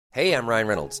Hey, I'm Ryan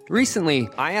Reynolds. Recently,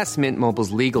 I asked Mint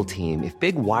Mobile's legal team if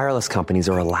big wireless companies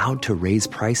are allowed to raise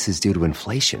prices due to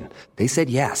inflation. They said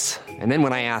yes. And then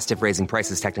when I asked if raising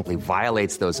prices technically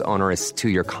violates those onerous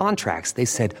two-year contracts, they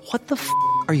said, "What the f***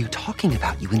 are you talking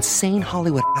about, you insane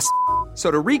Hollywood ass?" So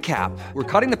to recap, we're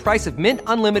cutting the price of Mint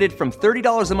Unlimited from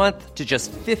 $30 a month to just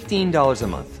 $15 a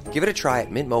month. Give it a try at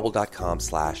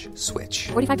mintmobile.com/switch.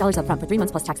 $45 up front for 3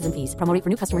 months plus taxes and fees. Promo rate for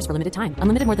new customers for limited time.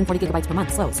 Unlimited more than 40 gigabytes per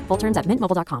month. Slows full terms at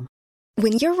mintmobile.com.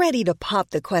 When you're ready to pop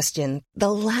the question,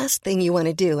 the last thing you want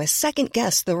to do is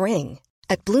second-guess the ring.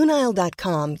 At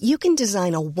BlueNile.com, you can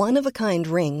design a one-of-a-kind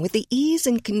ring with the ease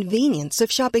and convenience of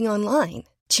shopping online.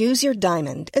 Choose your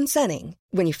diamond and setting.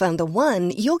 When you find the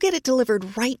one, you'll get it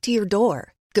delivered right to your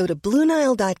door. Go to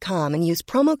BlueNile.com and use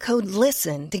promo code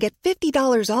LISTEN to get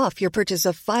 $50 off your purchase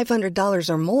of $500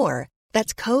 or more.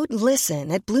 That's code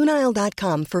LISTEN at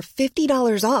BlueNile.com for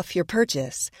 $50 off your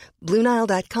purchase.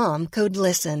 BlueNile.com, code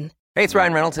LISTEN. Hey, it's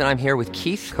Ryan Reynolds, and I'm here with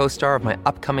Keith, co-star of my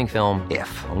upcoming film,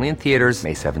 If, only in theaters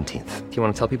May 17th. Do you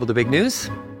want to tell people the big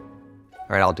news?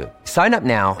 All right, I'll do it. Sign up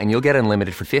now and you'll get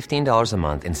unlimited for $15 a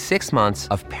month and 6 months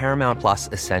of Paramount Plus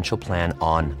Essential Plan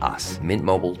on us.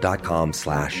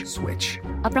 Mintmobile.com/switch.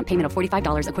 Upfront payment of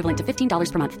 $45 equivalent to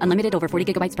 $15 per month. Unlimited over 40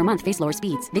 gigabytes per month. Face lower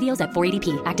speeds. Videos at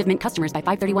 480p. Active Mint customers by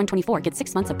 531.24 get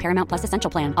 6 months of Paramount Plus Essential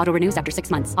Plan. Auto renews after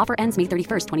 6 months. Offer ends May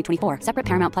 31st, 2024. Separate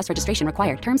Paramount Plus registration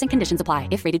required. Terms and conditions apply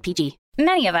if rated PG.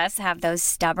 Many of us have those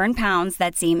stubborn pounds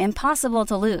that seem impossible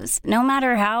to lose, no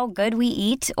matter how good we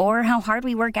eat or how hard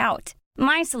we work out.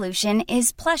 My solution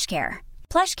is PlushCare.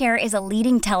 PlushCare is a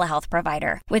leading telehealth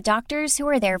provider with doctors who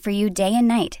are there for you day and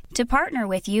night to partner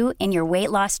with you in your weight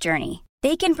loss journey.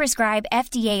 They can prescribe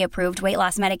FDA-approved weight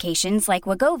loss medications like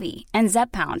Wegovy and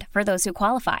Zepbound for those who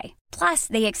qualify. Plus,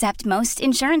 they accept most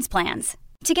insurance plans.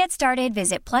 To get started,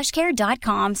 visit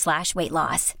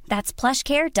plushcare.com/weightloss. That's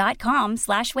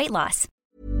plushcare.com/weightloss.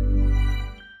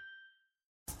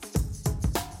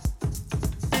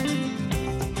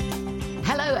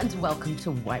 Hello and welcome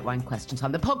to White Wine Question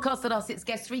Time, the podcast that asks its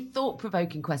guests 3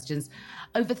 thought-provoking questions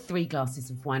over 3 glasses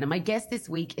of wine. And my guest this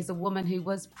week is a woman who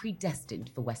was predestined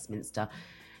for Westminster.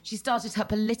 She started her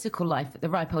political life at the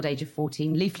ripe old age of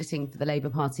 14, leafleting for the Labour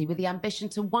Party with the ambition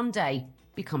to one day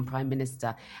become Prime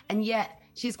Minister. And yet,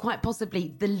 she's quite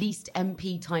possibly the least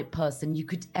MP-type person you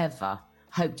could ever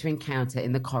hope to encounter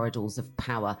in the corridors of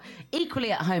power.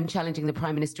 Equally at home, challenging the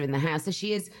Prime Minister in the House, as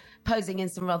she is posing in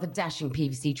some rather dashing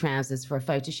PVC trousers for a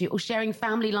photo shoot, or sharing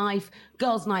family life,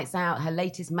 girls' nights out, her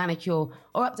latest manicure,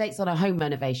 or updates on her home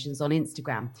renovations on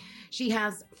Instagram. She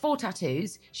has 4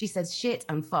 tattoos, she says shit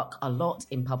and fuck a lot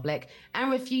in public,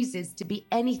 and refuses to be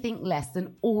anything less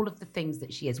than all of the things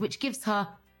that she is, which gives her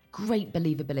great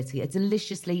believability, a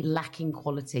deliciously lacking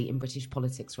quality in British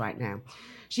politics right now.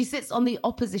 She sits on the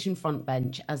opposition front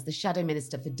bench as the Shadow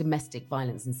Minister for Domestic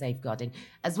Violence and Safeguarding,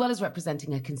 as well as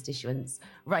representing her constituents,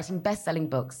 writing best-selling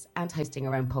books and hosting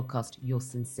her own podcast, Yours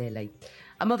Sincerely.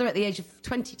 A mother at the age of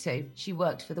 22, she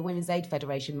worked for the Women's Aid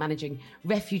Federation, managing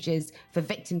refuges for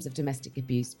victims of domestic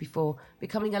abuse before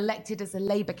becoming elected as a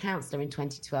Labour councillor in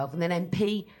 2012 and then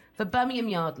MP for Birmingham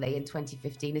Yardley in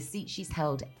 2015, a seat she's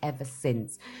held ever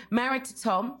since. Married to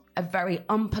Tom, a very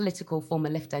unpolitical former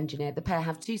lift engineer, the pair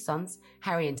have 2 sons,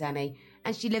 Harry and Danny,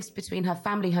 and she lives between her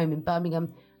family home in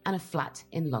Birmingham and a flat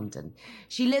in London.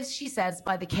 She lives, she says,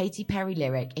 by the Katy Perry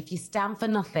lyric, "If you stand for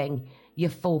nothing, you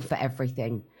fall for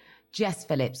everything." Jess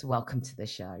Phillips, welcome to the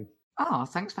show. Oh,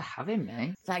 thanks for having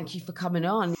me. Thank you for coming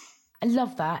on. I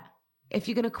love that. If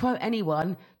you're going to quote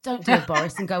anyone, don't do a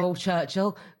Boris and go all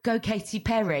Churchill. Go Katy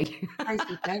Perry.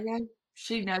 Katy Perry.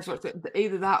 She knows what's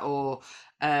either that or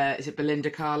is it Belinda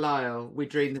Carlisle? We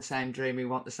dream the same dream, we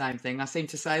want the same thing. I seem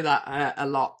to say that a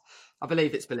lot. I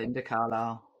believe it's Belinda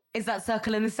Carlisle. Is that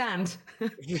Circle in the Sand?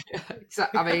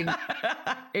 I mean,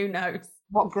 who knows?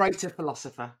 What greater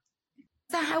philosopher?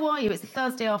 So how are you? It's a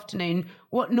Thursday afternoon.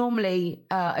 What normally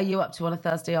are you up to on a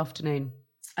Thursday afternoon?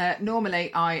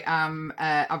 Normally, I am.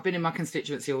 I've been in my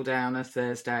constituency all day on a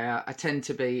Thursday. I tend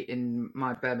to be in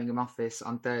my Birmingham office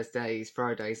on Thursdays,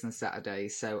 Fridays, and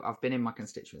Saturdays. So I've been in my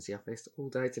constituency office all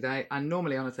day today. And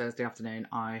normally on a Thursday afternoon,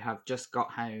 I have just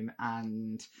got home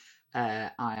and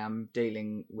I am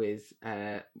dealing with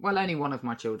only one of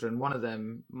my children. One of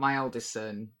them, my eldest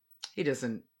son. He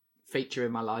doesn't feature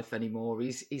in my life anymore.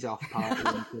 He's off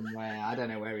partying somewhere. I don't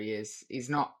know where he is. He's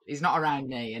not around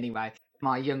me anyway.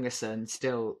 My younger son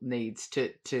still needs to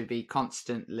be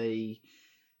constantly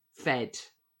fed.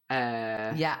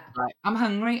 Yeah. Like, I'm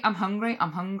hungry.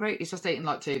 He's just eating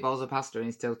like 2 bowls of pasta and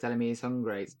he's still telling me he's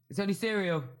hungry. It's only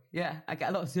cereal. Yeah, I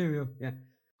get a lot of cereal. Yeah.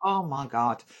 Oh my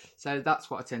God. So that's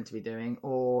what I tend to be doing,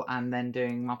 and then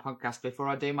doing my podcast before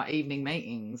I do my evening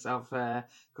meetings. I've got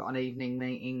an evening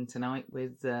meeting tonight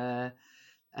with, I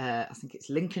think it's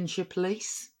Lincolnshire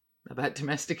Police about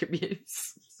domestic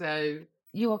abuse. So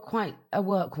You are quite a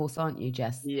workhorse, aren't you,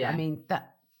 Jess? yeah. I mean,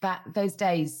 that those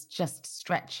days just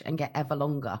stretch and get ever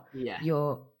longer. Yeah.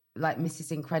 You're like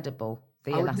Mrs. Incredible,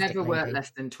 the I would elastic never work lady.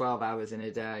 less than 12 hours in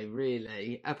a day,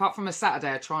 really. Apart from a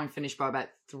Saturday, I try and finish by about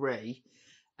 3,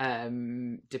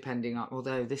 depending on...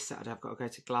 Although this Saturday I've got to go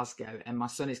to Glasgow and my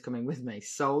son is coming with me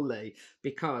solely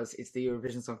because it's the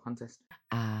Eurovision Song Contest.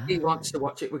 He wants to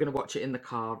watch it. We're going to watch it in the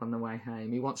car on the way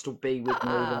home. He wants to be with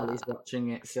me while he's watching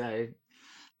it, so...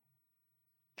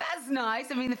 That's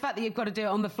nice. I mean, the fact that you've got to do it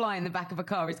on the fly in the back of a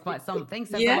car is quite something.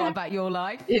 Says Yeah. a lot about your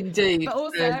life. Indeed. But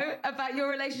also about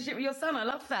your relationship with your son. I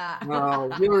love that.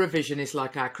 Well, Eurovision is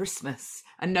like our Christmas,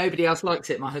 and nobody else likes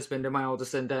it. My husband and my older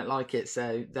son don't like it,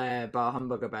 so they're bar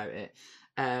humbug about it.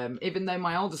 Even though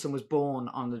my older son was born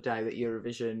on the day that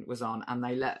Eurovision was on, and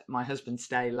they let my husband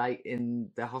stay late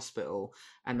in the hospital,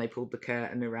 and they pulled the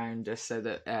curtain around us so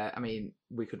that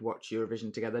we could watch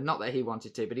Eurovision together. Not that he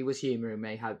wanted to, but he was humouring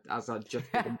me as I'd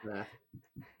just given birth.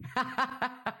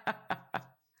 I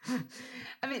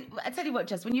mean, I tell you what,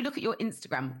 Jess, when you look at your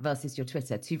Instagram versus your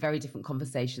Twitter, 2 very different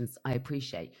conversations I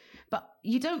appreciate. But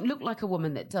you don't look like a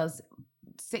woman that does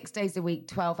 6 days a week,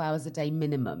 12 hours a day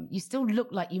minimum. You still look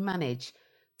like you manage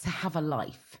to have a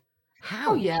life.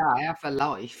 How? Oh yeah, I have a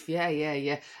life.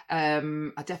 Yeah.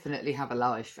 I definitely have a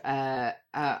life.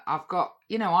 I've got,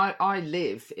 I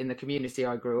live in the community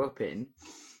I grew up in,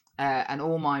 and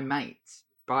all my mates,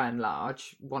 by and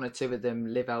large, 1 or 2 of them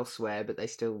live elsewhere, but they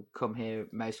still come here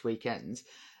most weekends.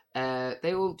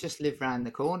 They all just live round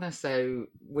the corner. So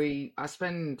I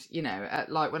spend,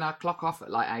 at when I clock off at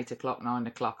like 8 o'clock, 9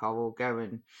 o'clock, I will go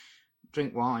and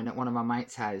drink wine at one of my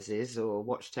mates' houses or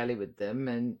watch telly with them.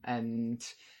 And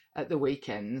at the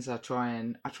weekends, I try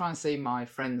and see my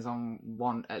friends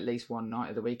on at least one night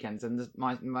of the weekends. And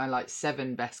my like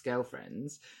 7 best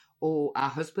girlfriends, all our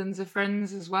husbands are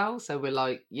friends as well. So we're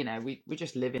like, we're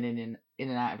just living in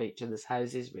and out of each other's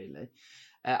houses, really.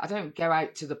 I don't go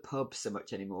out to the pub so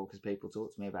much anymore because people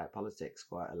talk to me about politics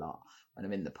quite a lot when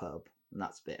I'm in the pub, and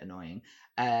that's a bit annoying.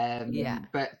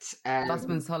 But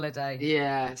Busman's holiday.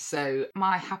 Yeah, so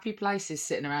my happy place is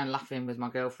sitting around laughing with my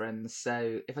girlfriends.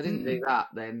 So if I didn't do that,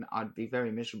 then I'd be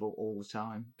very miserable all the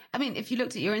time. I mean, if you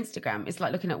looked at your Instagram, it's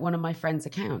like looking at one of my friend's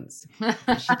accounts.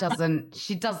 She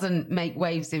doesn't make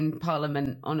waves in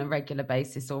Parliament on a regular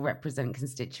basis or represent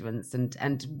constituents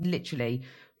and literally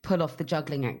pull off the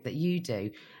juggling act that you do.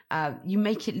 You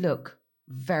make it look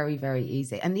very, very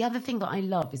easy. And the other thing that I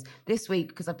love is this week,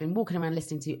 because I've been walking around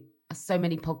listening to so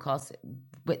many podcasts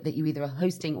that you either are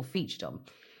hosting or featured on,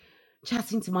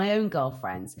 chatting to my own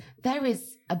girlfriends,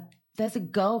 there's a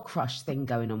girl crush thing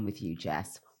going on with you,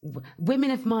 Jess.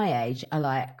 Women of my age are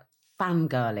like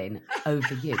fangirling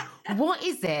over you. What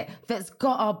is it that's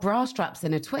got our bra straps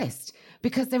in a twist?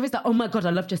 Because there is that, oh my God,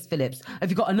 I love Jess Phillips. Have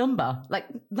you got a number? Like,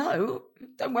 no,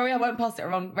 don't worry, I won't pass it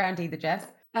around either, Jess.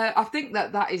 I think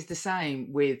that is the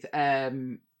same with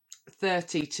 30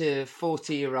 to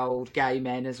 40-year-old gay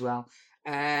men as well.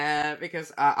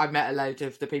 Because I met a load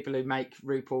of the people who make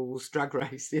RuPaul's Drag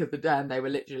Race the other day, and they were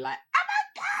literally like, oh my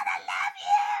God, I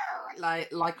love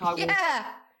you! Like I was,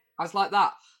 I was like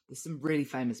that. There's some really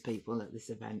famous people at this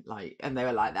event, and they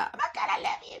were like that, oh my God, I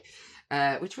love you!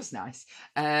 Which was nice.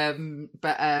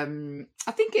 But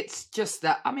I think it's just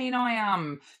that, I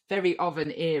am very of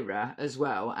an era as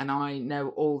well, and I know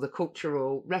all the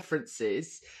cultural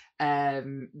references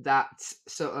that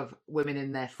sort of women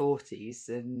in their 40s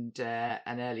and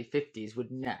early 50s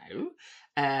would know.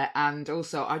 And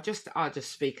also I just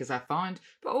speak as I find,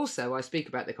 but also I speak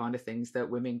about the kind of things that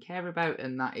women care about,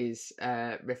 and that is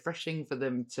refreshing for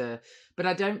them to, but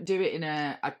I don't do it in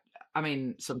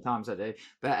sometimes I do,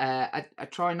 but I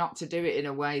try not to do it in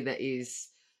a way that is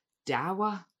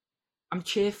dour. I'm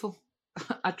cheerful.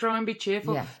 I try and be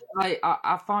cheerful. Yeah.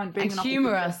 I find being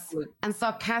humorous and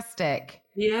sarcastic.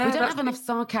 Yeah, we don't have enough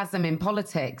sarcasm in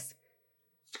politics.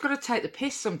 You've got to take the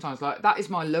piss sometimes. Like, that is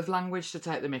my love language, to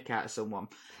take the mick out of someone.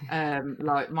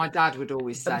 Like my dad would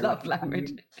always say, love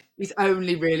language. He's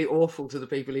only really awful to the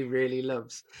people he really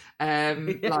loves.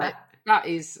 Like that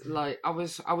is like I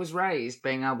was raised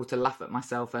being able to laugh at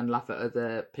myself and laugh at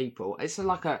other people. It's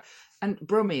like and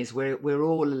Brummies, we're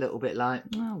all a little bit like,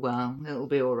 oh well, it'll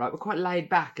be all right. We're quite laid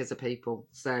back as a people.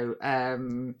 So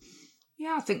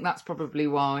yeah, I think that's probably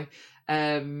why.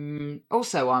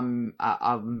 Also,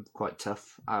 I'm quite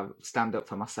tough. I stand up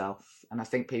for myself, and I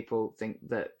think people think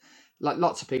that like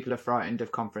lots of people are frightened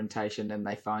of confrontation, and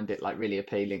they find it like really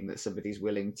appealing that somebody's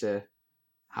willing to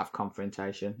have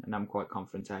confrontation, and I'm quite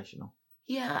confrontational.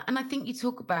 Yeah, and I think you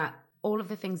talk about all of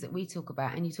the things that we talk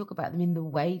about, and you talk about them in the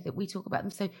way that we talk about them.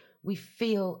 So we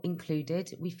feel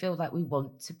included. We feel like we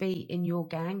want to be in your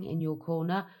gang, in your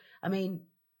corner. I mean,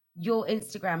 your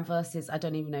Instagram versus, I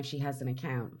don't even know if she has an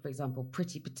account, for example,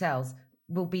 Priti Patel's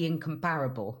will be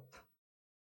incomparable.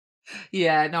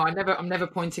 Yeah, no, I'm never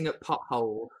pointing at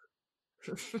potholes.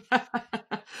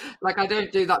 Like, I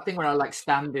don't do that thing where I like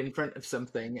stand in front of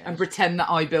something and pretend that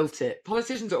I built it.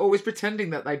 Politicians are always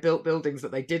pretending that they built buildings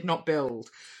that they did not build.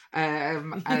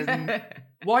 And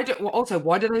why do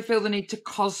they feel the need to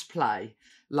cosplay?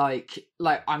 Like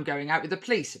I'm going out with the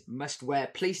police, must wear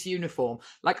police uniform.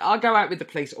 Like, I go out with the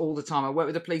police all the time. I work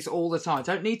with the police all the time. I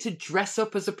don't need to dress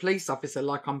up as a police officer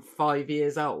like I'm 5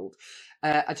 years old.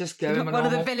 I just go in one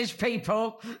of the village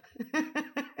people.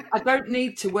 I don't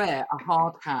need to wear a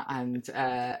hard hat and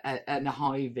a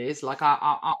high vis. Like,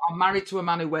 I'm married to a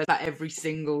man who wears that every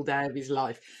single day of his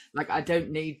life. Like, I don't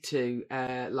need to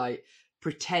like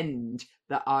pretend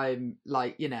that I'm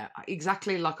like, you know,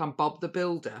 exactly like I'm Bob the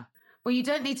Builder. Well, you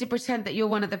don't need to pretend that you're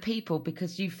one of the people,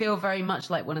 because you feel very much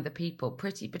like one of the people.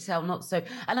 Priti Patel, not so.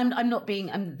 And I'm not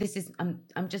being. I'm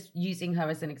just using her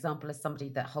as an example, as somebody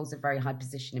that holds a very high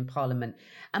position in Parliament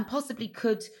and possibly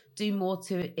could do more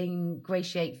to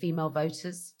ingratiate female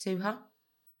voters to her.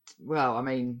 Well, I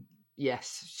mean,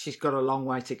 yes, she's got a long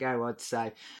way to go, I'd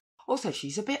say. Also,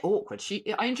 she's a bit awkward.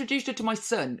 I introduced her to my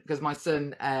son because my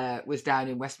son was down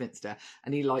in Westminster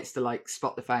and he likes to like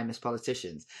spot the famous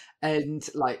politicians. And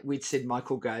like, we'd seen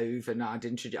Michael Gove, and I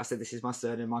said, "This is my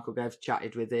son," and Michael Gove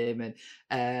chatted with him,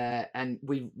 and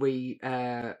we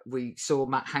saw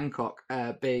Matt Hancock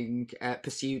being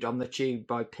pursued on the tube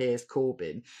by Piers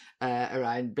Corbyn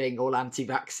around being all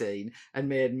anti-vaccine, and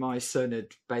me and my son had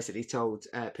basically told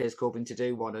Piers Corbyn to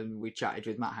do one, and we chatted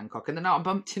with Matt Hancock, and then I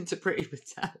bumped into Priti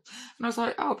Patel, and I was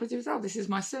like, "Oh, Priti Patel, this is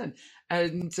my son,"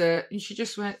 and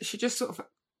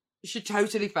she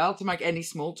totally failed to make any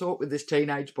small talk with this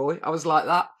teenage boy. I was like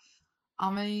that.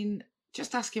 I mean,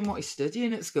 just ask him what he's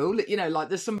studying at school. You know, like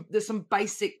there's some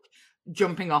basic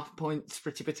jumping off points,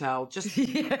 Priti Patel. Just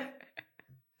yeah.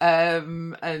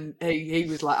 And he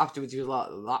was like, afterwards, he was like,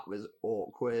 "That was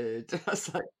awkward." I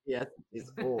was like, "Yeah, it's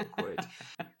awkward."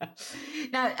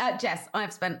 Now, Jess,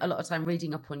 I've spent a lot of time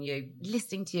reading up on you,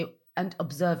 listening to you and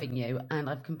observing you, and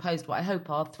I've composed what I hope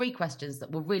are 3 questions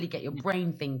that will really get your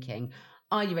brain thinking.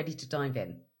 Are you ready to dive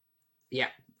in? Yeah,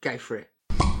 go for it.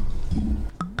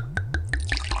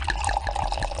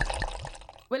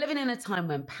 We're living in a time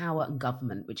when power and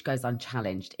government, which goes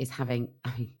unchallenged, is having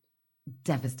a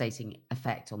devastating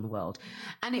effect on the world.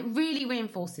 And it really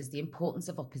reinforces the importance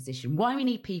of opposition, why we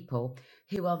need people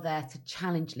who are there to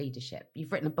challenge leadership.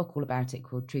 You've written a book all about it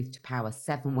called Truth to Power,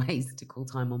 7 Ways to Call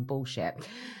Time on Bullshit.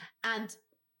 And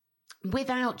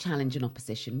without challenge and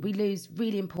opposition, we lose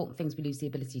really important things. We lose the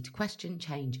ability to question,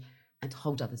 change, and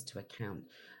hold others to account.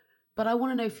 But I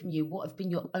want to know from you, what have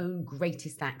been your own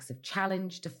greatest acts of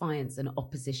challenge, defiance, and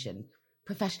opposition,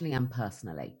 professionally and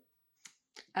personally?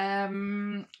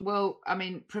 Well, I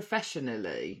mean,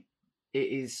 professionally, it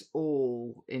is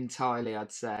all entirely,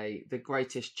 I'd say, the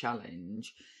greatest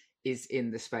challenge is in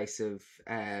the space of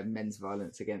men's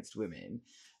violence against women.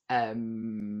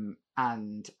 And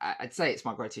I'd say it's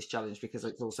my greatest challenge because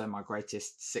it's also my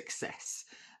greatest success.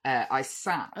 I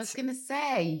was going to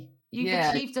say, you've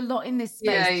achieved a lot in this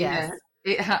space, Jess.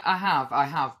 I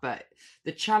have. But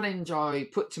the challenge I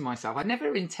put to myself, I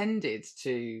never intended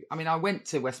to. I mean, I went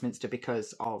to Westminster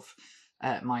because of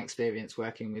my experience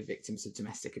working with victims of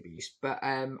domestic abuse, but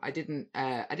I didn't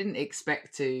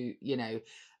expect to,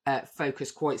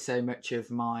 focus quite so much of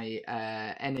my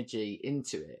energy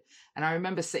into it. And I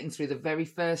remember sitting through the very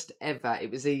first ever,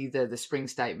 it was either the spring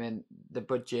statement, the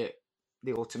budget,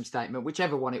 the autumn statement,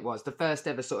 whichever one it was, the first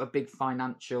ever sort of big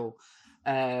financial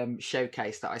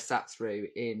showcase that I sat through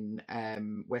in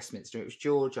Westminster. It was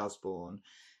George Osborne,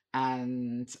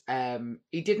 and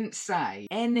he didn't say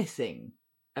anything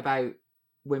about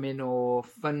women or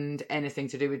fund anything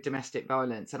to do with domestic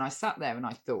violence. And I sat there and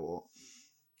I thought,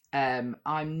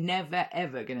 I'm never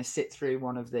ever going to sit through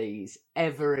one of these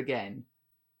ever again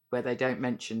where they don't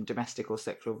mention domestic or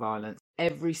sexual violence.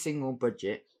 Every single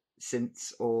budget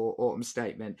since or autumn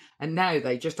statement, and now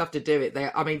they just have to do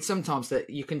it. Sometimes that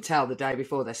you can tell the day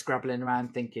before they're scrabbling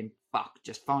around thinking, "Fuck,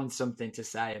 just find something to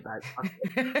say about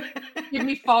it. Give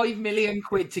me 5 million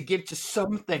quid to give to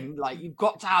something. Like, you've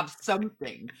got to have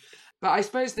something." But I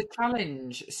suppose the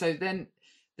challenge. So then,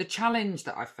 the challenge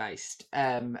that I faced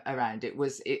around it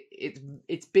was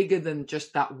it's bigger than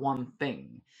just that one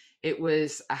thing. It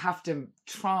was, I have to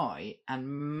try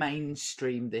and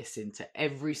mainstream this into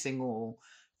every single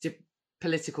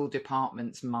political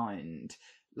department's mind.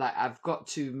 Like, I've got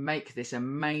to make this a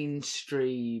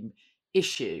mainstream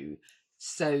issue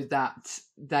so that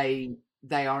they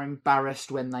are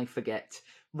embarrassed when they forget,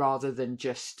 rather than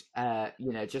just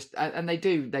and they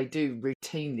do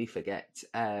routinely forget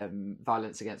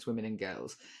violence against women and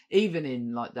girls. Even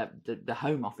in like the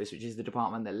Home Office, which is the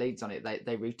department that leads on it,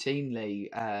 they routinely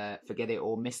forget it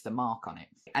or miss the mark on it.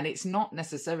 And it's not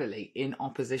necessarily in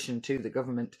opposition to the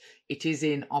government, it is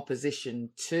in opposition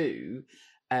to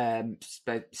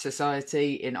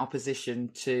society, in opposition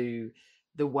to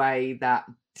the way that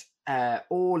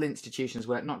all institutions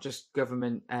work, not just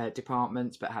government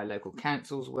departments, but how local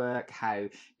councils work, how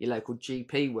your local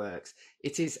GP works.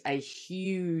 It is a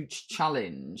huge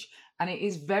challenge, and it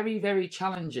is very, very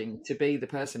challenging to be the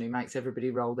person who makes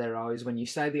everybody roll their eyes when you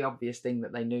say the obvious thing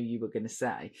that they knew you were going to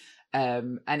say.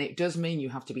 And it does mean you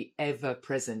have to be ever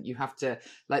present. You have to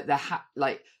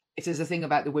it is a thing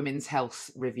about the Women's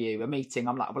Health Review, a meeting.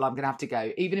 I'm like, well, I'm going to have to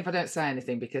go, even if I don't say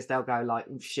anything, because they'll go like,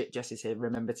 oh, shit, Jessie's here.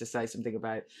 Remember to say something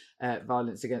about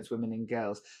violence against women and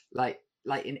girls. Like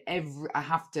in every, I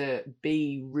have to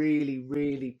be really,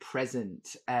 really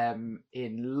present in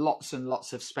lots and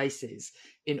lots of spaces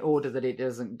in order that it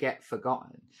doesn't get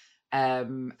forgotten.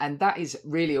 And that is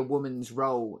really a woman's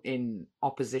role in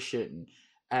opposition.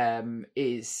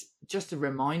 Is just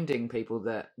reminding people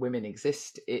that women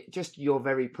exist. It just, your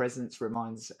very presence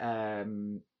reminds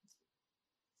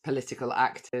political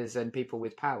actors and people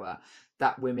with power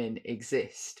that women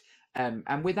exist.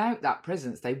 And without that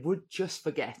presence, they would just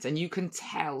forget. And you can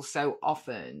tell so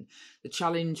often. The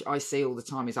challenge I see all the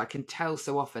time is I can tell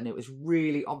so often. It was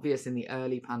really obvious in the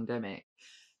early pandemic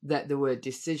that there were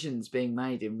decisions being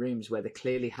made in rooms where there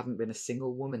clearly hadn't been a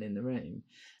single woman in the room.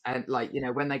 And like, you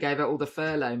know, when they gave out all the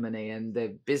furlough money and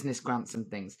the business grants and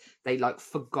things, they like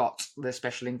forgot the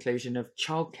special inclusion of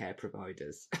childcare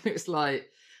providers. It was like,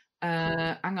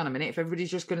 hang on a minute, if everybody's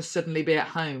just going to suddenly be at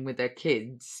home with their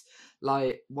kids,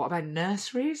 like, what about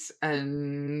nurseries?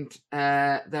 And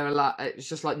they were like, it's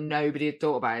just like nobody had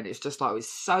thought about it. It's just like,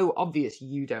 it's so obvious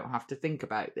you don't have to think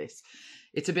about this.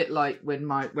 It's a bit like when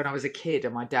I was a kid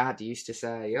and my dad used to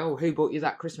say, oh, who bought you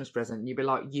that Christmas present? And you'd be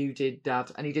like, you did,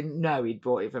 Dad. And he didn't know he'd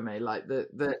bought it for me. Like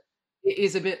it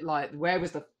is a bit like, where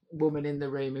was the woman in the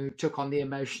room who took on the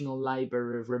emotional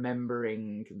labour of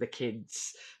remembering the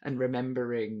kids and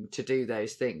remembering to do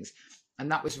those things?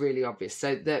 And that was really obvious.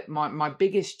 So that my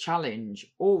biggest challenge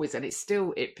always, and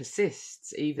it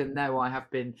persists, even though I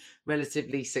have been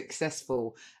relatively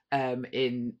successful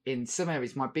in some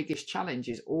areas, my biggest challenge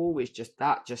is always just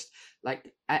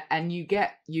like, and you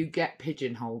get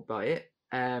pigeonholed by it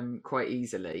quite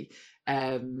easily.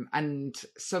 And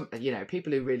some, you know,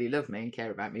 people who really love me and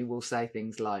care about me will say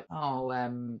things like, oh,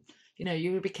 you know,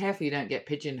 you be careful you don't get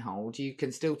pigeonholed. You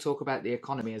can still talk about the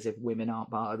economy as if women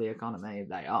aren't part of the economy.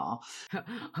 They are.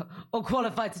 Or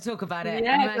qualified to talk about it.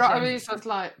 Yeah, right, I mean, so it's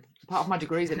like, part of my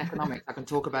degree is in economics. I can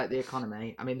talk about the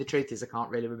economy. I mean, the truth is I can't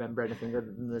really remember anything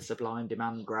other than the supply and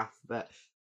demand graph, but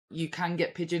you can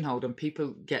get pigeonholed and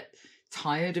people get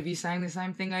tired of you saying the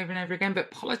same thing over and over again.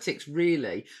 But politics,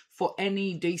 really, for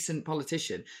any decent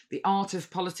politician, the art of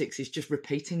politics is just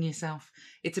repeating yourself.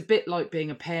 It's a bit like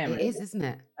being a parent. It is, isn't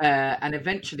it? And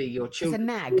eventually your children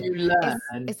do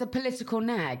learn. It's a political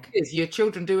nag. Your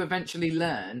children do eventually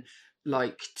learn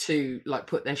to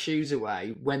put their shoes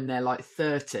away when they're like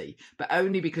 30, but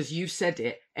only because you said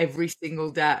it every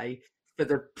single day for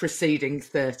the preceding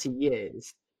 30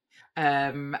 years.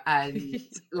 And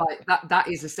like that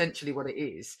is essentially what it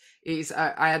is.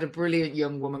 I had a brilliant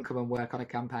young woman come and work on a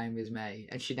campaign with me,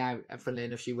 and she now, funnily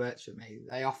enough, she works for me.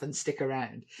 They often stick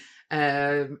around.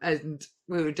 And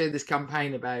we were doing this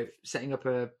campaign about setting up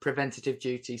a preventative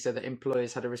duty so that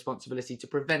employers had a responsibility to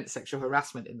prevent sexual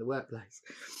harassment in the workplace.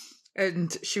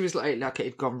 And she was like it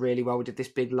had gone really well. We did this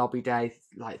big lobby day,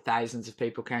 like thousands of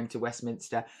people came to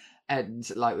Westminster, and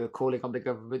like we were calling on the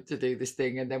government to do this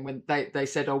thing. And then when they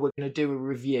said, oh, we're going to do a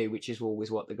review, which is always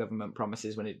what the government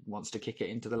promises when it wants to kick it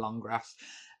into the long grass.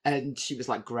 And she was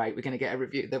like, great, we're going to get a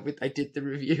review. They did the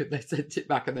review and they sent it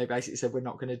back and they basically said, we're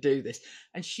not going to do this.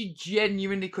 And she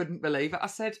genuinely couldn't believe it. I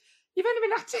said, you've only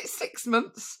been at it 6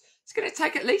 months. It's going to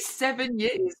take at least 7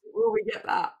 years before we get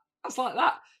that. I was like,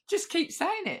 that. Just keep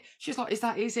saying it. She's like,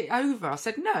 is it over? I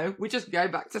said, no, we just go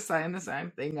back to saying the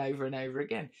same thing over and over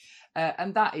again.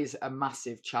 And that is a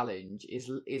massive challenge,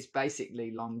 is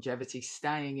basically longevity,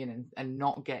 staying in and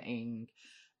not getting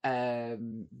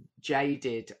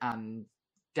jaded and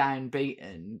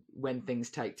downbeaten when things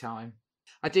take time.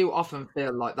 I do often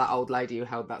feel like that old lady who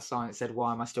held that sign and said,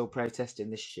 "Why am I still protesting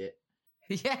this shit?"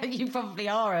 Yeah, you probably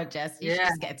are, Jess. You should Yeah.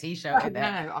 just get a T-shirt with it. No,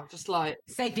 I'm just like,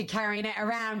 Say if you're carrying it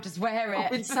around, just wear it.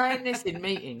 I've been saying this in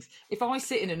meetings. If I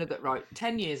sit in another, right,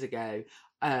 10 years ago,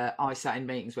 I sat in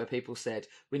meetings where people said,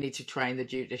 we need to train the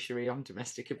judiciary on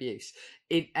domestic abuse.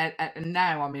 And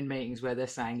now I'm in meetings where they're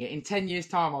saying it. In 10 years'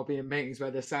 time, I'll be in meetings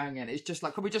where they're saying it. It's just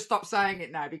like, can we just stop saying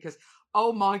it now? Because,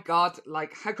 oh my God,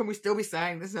 like, how can we still be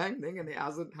saying the same thing and it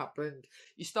hasn't happened?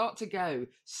 You start to go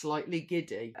slightly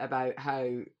giddy about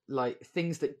how, like,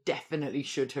 things that definitely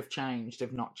should have changed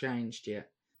have not changed yet.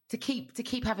 To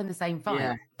keep having the same fight,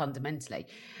 Yeah. fundamentally.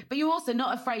 But you're also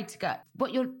not afraid to go.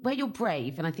 Where you're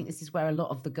brave, and I think this is where a lot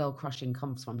of the girl crushing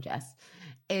comes from, Jess,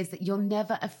 is that you're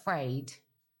never afraid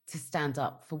to stand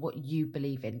up for what you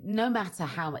believe in, no matter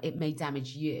how it may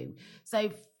damage you.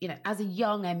 So, as a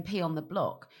young MP on the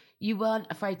block, you weren't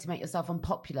afraid to make yourself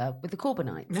unpopular with the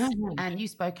Corbynites. No. And you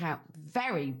spoke out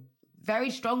very, very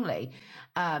strongly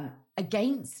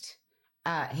against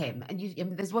him.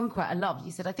 And there's one quote I love.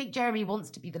 You said, I think Jeremy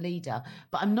wants to be the leader,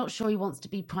 but I'm not sure he wants to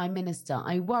be prime minister.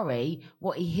 I worry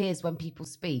what he hears when people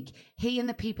speak. He and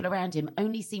the people around him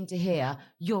only seem to hear,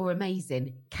 you're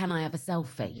amazing. Can I have a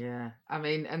selfie? Yeah. I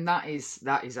mean, and that is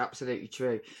absolutely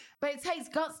true. But it takes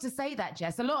guts to say that,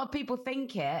 Jess. A lot of people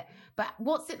think it, but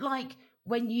what's it like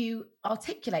when you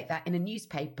articulate that in a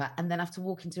newspaper and then have to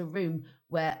walk into a room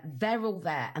where they're all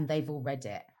there and they've all read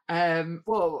it?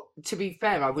 Well, to be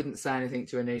fair, I wouldn't say anything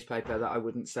to a newspaper that I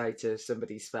wouldn't say to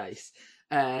somebody's face.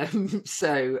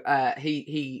 So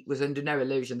he was under no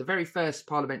illusion. The very first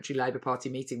Parliamentary Labour Party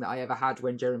meeting that I ever had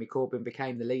when Jeremy Corbyn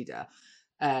became the leader,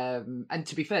 and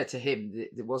to be fair to him,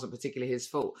 it wasn't particularly his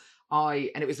fault. And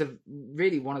it was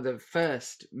really one of the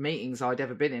first meetings I'd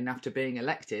ever been in after being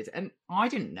elected, and I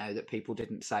didn't know that people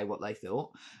didn't say what they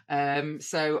thought.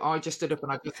 So I just stood up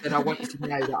and I just said, I want you to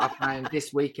know that I found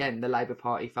this weekend the Labour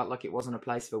Party felt like it wasn't a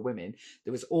place for women.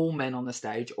 There was all men on the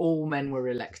stage, all men were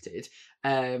elected,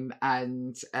 and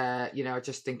I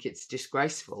just think it's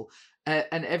disgraceful.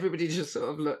 And everybody just sort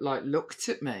of looked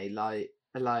at me like.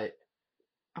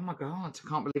 Oh my God, I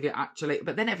can't believe it actually.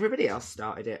 But then everybody else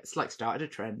started it. It's like started a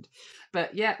trend.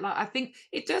 But yeah, I think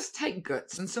it does take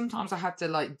guts. And sometimes I had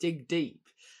to dig deep.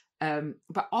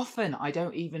 But often I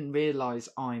don't even realise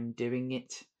I'm doing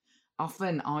it.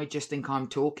 Often I just think I'm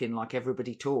talking like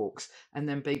everybody talks. And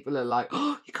then people are like,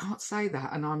 oh, you can't say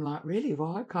that. And I'm like, really?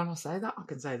 Why can't I say that? I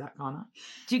can say that, can't I?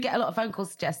 Do you get a lot of phone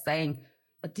calls, Jess, saying,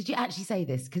 did you actually say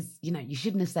this? Because, you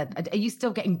shouldn't have said. Are you still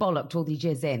getting bollocked all these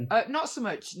years in? Not so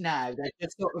much now. They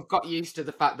just sort of got used to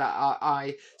the fact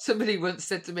that somebody once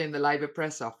said to me in the Labour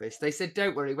press office, they said,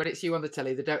 don't worry, when it's you on the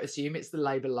telly, they don't assume it's the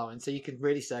Labour line, so you can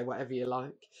really say whatever you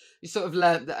like. You sort of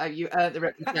learned that you earned the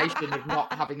reputation of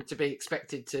not having to be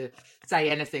expected to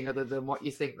say anything other than what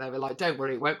you think. They were like, don't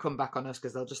worry, it won't come back on us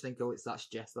because they'll just think, oh, that's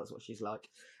Jess, that's what she's like.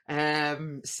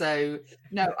 So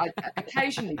no,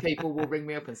 occasionally people will ring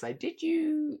me up and say, did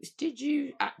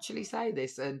you actually say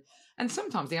this? And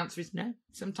sometimes the answer is no.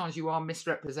 Sometimes you are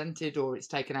misrepresented or it's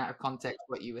taken out of context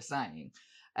what you were saying.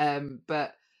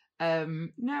 But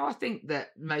no, I think that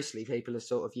mostly people are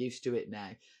sort of used to it now.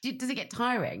 Does it get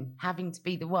tiring having to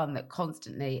be the one that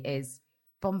constantly is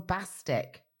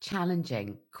bombastic,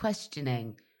 challenging,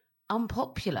 questioning,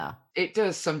 unpopular? It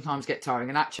does sometimes get tiring,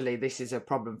 and actually this is a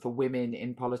problem for women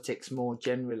in politics more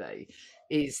generally,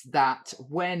 is that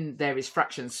when there is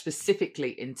fractions,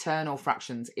 specifically internal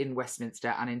fractions in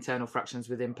Westminster and internal fractions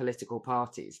within political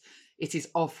parties, it is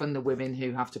often the women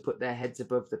who have to put their heads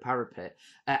above the parapet.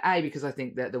 Because I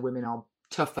think that the women are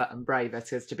tougher and braver,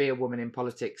 because to be a woman in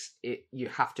politics, you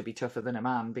have to be tougher than a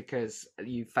man because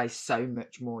you face so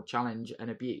much more challenge and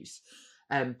abuse.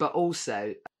 But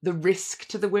also the risk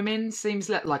to the women seems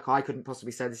like I couldn't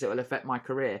possibly say this, it will affect my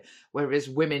career. Whereas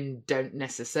women don't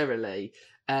necessarily,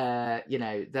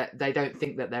 that they don't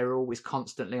think that they're always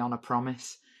constantly on a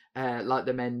promise like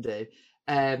the men do.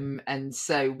 And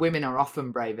so women are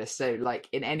often braver. So like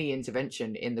in any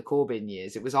intervention in the Corbyn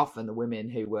years, it was often the women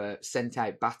who were sent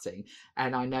out batting.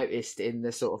 And I noticed in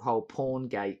the sort of whole porn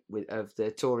gate of the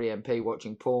Tory MP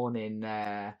watching porn in...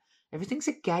 everything's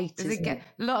a gate. A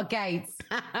lot of gates.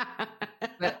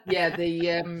 But yeah,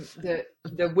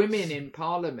 the women in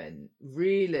Parliament,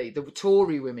 really, the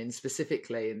Tory women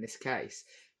specifically in this case,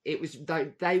 it was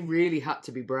they really had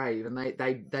to be brave, and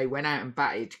they went out and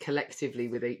batted collectively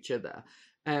with each other.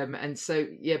 And so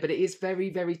yeah, but it is very,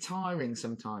 very tiring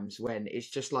sometimes when it's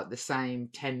just like the same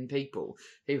 10 people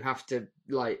who have to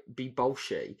be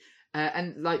bolshy.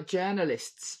 And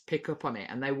journalists pick up on it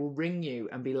and they will ring you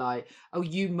and be like, oh,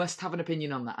 you must have an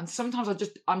opinion on that. And sometimes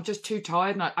I'm just too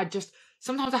tired and I just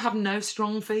sometimes I have no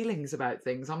strong feelings about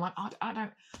things. I'm like, I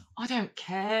don't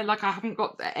care. Like, I haven't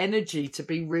got the energy to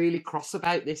be really cross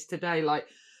about this today. Like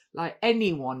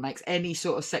anyone makes any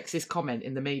sort of sexist comment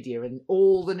in the media, and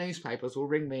all the newspapers will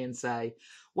ring me and say,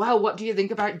 well, what do you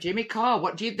think about Jimmy Carr?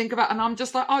 What do you think about? And I'm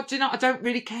just like, oh, do you know, I don't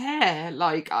really care.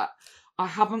 Like, I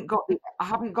haven't got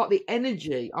the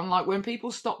energy. I'm like, when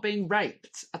people stop being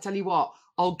raped, I tell you what,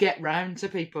 I'll get round to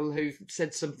people who've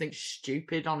said something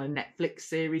stupid on a Netflix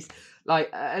series. Like,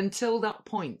 until that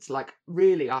point, like,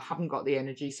 really, I haven't got the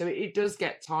energy. So it does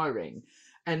get tiring.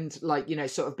 And, like, you know,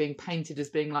 sort of being painted as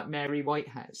being like Mary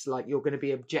Whitehouse, like you're going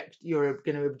to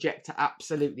object to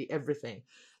absolutely everything.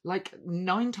 Like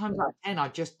 9 times out of 10, I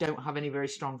just don't have any very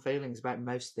strong feelings about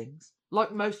most things,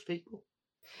 like most people.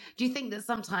 Do you think that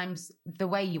sometimes the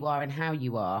way you are and how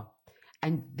you are,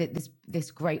 and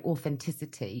this great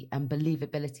authenticity and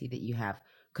believability that you have,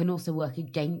 can also work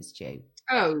against you?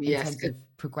 Oh, in yes. terms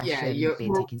of progression, Yeah,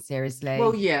 being taken seriously.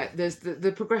 Well, yeah, there's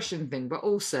the progression thing, but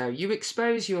also you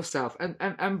expose yourself,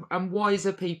 and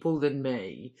wiser people than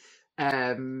me.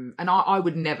 And I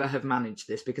would never have managed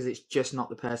this because it's just not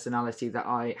the personality that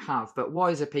I have. But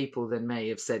wiser people than me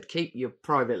have said, keep your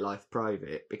private life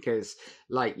private, because,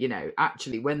 like, you know,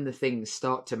 actually when the things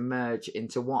start to merge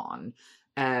into one,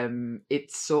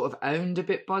 it's sort of owned a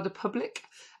bit by the public.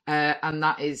 And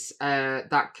that is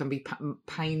that can be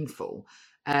painful,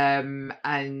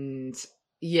 and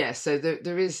yeah, so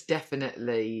there is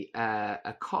definitely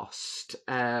a cost,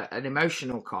 an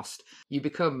emotional cost. You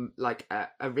become like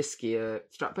a riskier.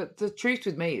 But the truth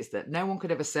with me is that no one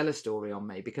could ever sell a story on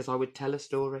me because I would tell a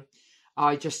story.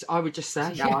 I would just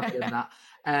say, yeah, I've done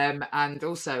that. And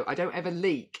also, I don't ever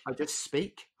leak. I just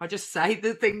speak. I just say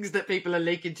the things that people are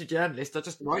leaking to journalists. I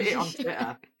just write it on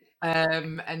Twitter.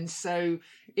 And so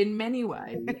in many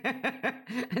ways,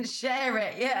 and share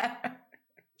it, yeah,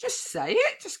 just say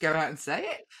it, just go out and say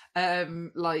it.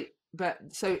 But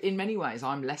so in many ways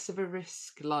I'm less of a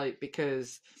risk, like,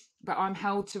 but I'm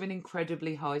held to an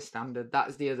incredibly high standard.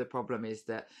 That's the other problem, is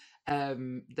that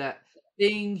that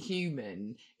being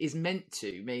human is meant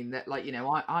to mean that, like, you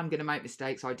know, I'm going to make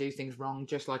mistakes. I do things wrong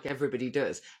just like everybody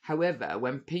does. However,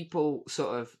 when people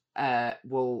sort of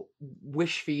will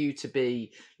wish for you to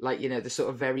be, like, you know, the sort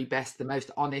of very best, the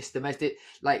most honest,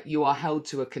 like, you are held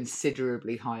to a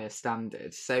considerably higher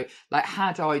standard. So, like,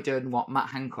 had I done what Matt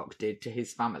Hancock did to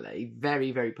his family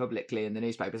very, very publicly in the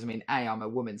newspapers, I mean, I'm a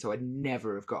woman, so I'd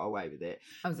never have got away with it.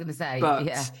 I was going to say,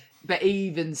 but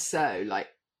even so, like,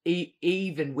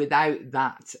 even without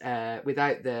that,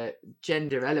 without the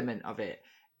gender element of it,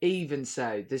 even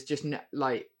so, there's just no,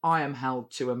 like, I am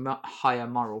held to a higher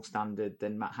moral standard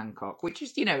than Matt Hancock, which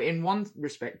is, you know, in one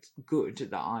respect good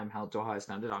that I'm held to a higher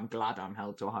standard. I'm glad I'm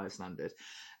held to a higher standard.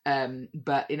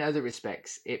 But in other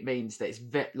respects, it means that it's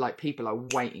like people are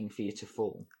waiting for you to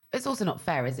fall. It's also not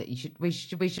fair, is it? We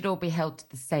should all be held to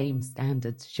the same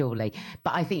standards, surely.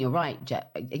 But I think you're right,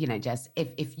 Jess.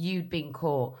 If you'd been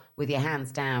caught with your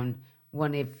hands down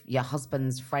one of your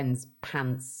husband's friend's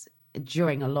pants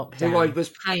during a lockdown, who I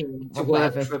was paying to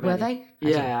work for me. Were they?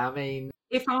 I mean,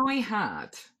 if I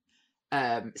had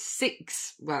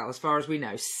 6, well, as far as we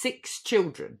know, 6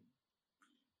 children.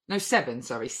 No, 7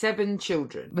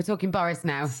 children. We're talking Boris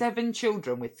now. 7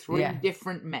 children with 3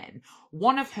 different men,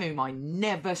 one of whom I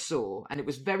never saw, and it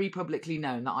was very publicly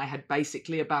known that I had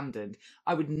basically abandoned.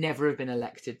 I would never have been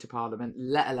elected to Parliament,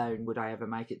 let alone would I ever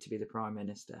make it to be the Prime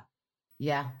Minister.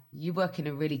 Yeah, you work in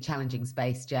a really challenging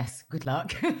space, Jess. Good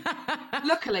luck.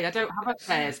 Luckily, I don't have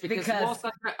affairs because whilst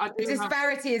I do the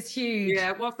disparity is huge.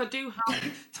 Yeah, whilst I do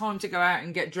have time to go out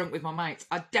and get drunk with my mates,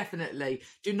 I definitely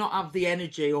do not have the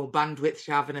energy or bandwidth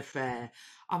to have an affair.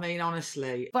 I mean,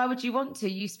 honestly. Why would you want to?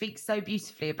 You speak so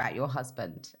beautifully about your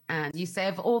husband, and you say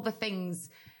of all the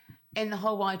things in the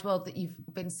whole wide world that you've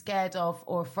been scared of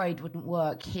or afraid wouldn't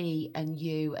work, he and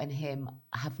you and him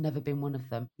have never been one of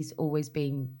them. He's always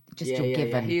been just your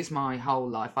given. Yeah. He's my whole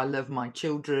life. I love my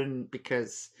children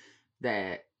because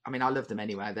I love them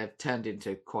anyway. They've turned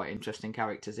into quite interesting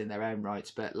characters in their own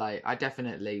rights. But, like, I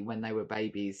definitely, when they were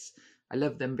babies, I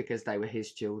loved them because they were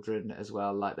his children as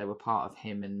well. Like, they were part of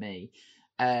him and me.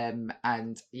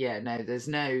 There's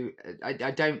no, I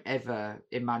don't ever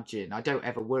imagine, I don't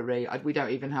ever worry. We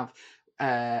don't even have,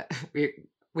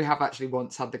 we have actually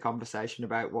once had the conversation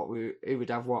about who would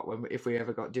have what if we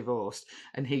ever got divorced,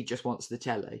 and he just wants the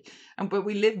telly. But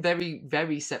we live very,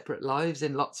 very separate lives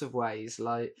in lots of ways.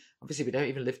 Like, obviously we don't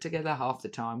even live together half the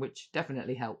time, which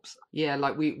definitely helps. Yeah,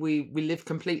 like we live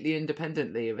completely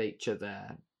independently of each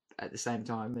other at the same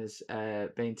time as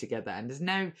being together, and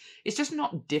it's just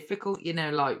not difficult, you know,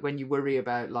 like when you worry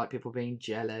about, like, people being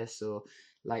jealous or,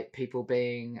 like, people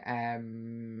being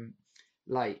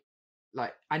Like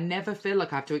I never feel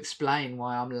like I have to explain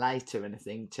why I'm late or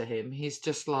anything to him. He's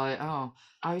just like, oh,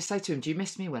 I always say to him, do you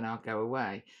miss me when I go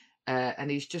away? And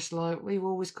he's just like, we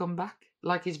always come back.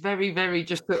 Like, he's very, very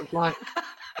just sort of like,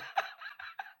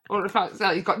 or the fact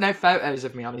that he's got no photos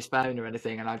of me on his phone or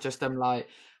anything. And I just am like,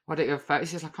 why don't you have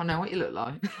photos? He's like, I know what you look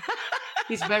like.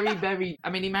 He's very, very, I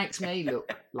mean, he makes me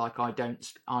look like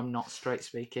I'm not straight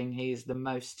speaking. He is the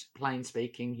most plain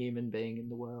speaking human being in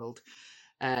the world.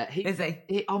 Is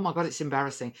he? Oh my God, it's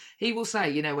embarrassing. He will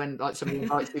say, you know, when like somebody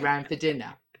invites you round for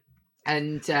dinner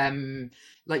and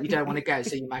like you don't want to go,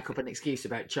 so you make up an excuse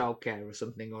about childcare or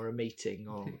something, or a meeting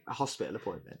or a hospital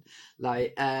appointment.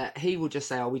 Like he will just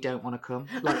say, oh, we don't want to come.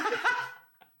 Like,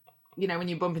 you know, when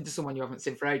you bump into someone you haven't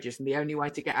seen for ages, and the only way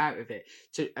to get out of it,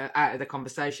 out of the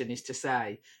conversation, is to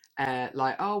say,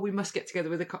 like, oh, we must get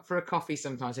together for a coffee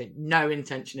sometimes. No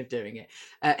intention of doing it.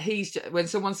 When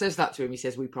someone says that to him, he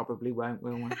says, we probably won't,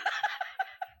 will we?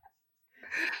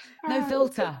 No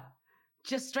filter,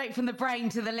 just straight from the brain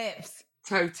to the lips.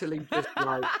 Totally, just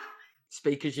like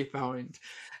speak as you find.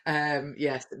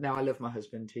 Yes, no, I love my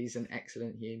husband. He's an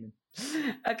excellent human.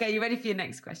 Okay, you ready for your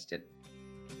next question?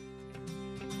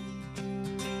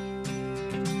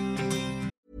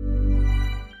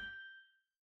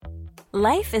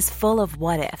 Life is full of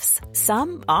what-ifs,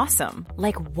 some awesome,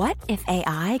 like what if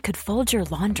AI could fold your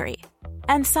laundry?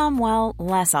 And some, well,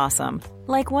 less awesome,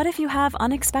 like what if you have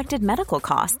unexpected medical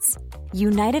costs?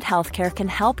 United Healthcare can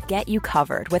help get you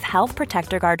covered with Health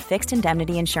Protector Guard fixed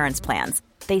indemnity insurance plans.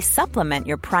 They supplement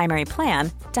your primary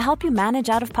plan to help you manage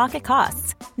out-of-pocket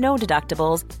costs. No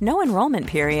deductibles, no enrollment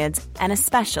periods, and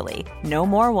especially no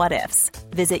more what-ifs.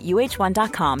 Visit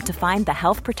uh1.com to find the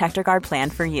Health Protector Guard plan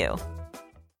for you.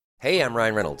 Hey, I'm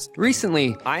Ryan Reynolds.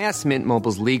 Recently, I asked Mint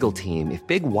Mobile's legal team if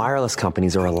big wireless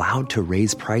companies are allowed to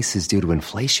raise prices due to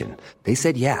inflation. They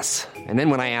said yes. And then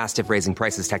when I asked if raising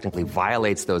prices technically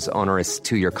violates those onerous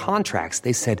two-year contracts,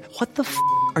 they said, what the f***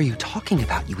 are you talking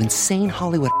about, you insane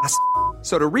Hollywood ass f-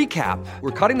 So to recap,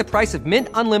 we're cutting the price of Mint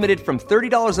Unlimited from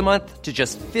 $30 a month to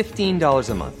just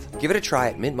 $15 a month. Give it a try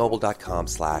at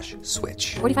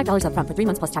mintmobile.com/switch. $45 up front for 3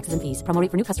 months plus taxes and fees. Promo rate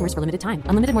for new customers for limited time.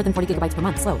 Unlimited more than 40 gigabytes per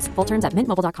month. Slows full terms at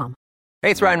mintmobile.com. Hey,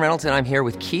 it's Ryan Reynolds, and I'm here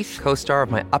with Keith, co-star of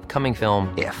my upcoming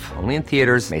film, If, only in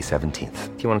theaters May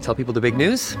 17th. Do you want to tell people the big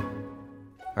news?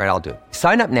 All right, I'll do it.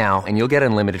 Sign up now and you'll get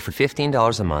unlimited for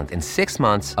 $15 a month and 6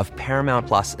 months of Paramount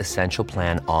Plus Essential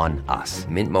Plan on us.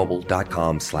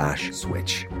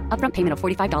 mintmobile.com/switch. Upfront payment of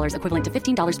 $45 equivalent to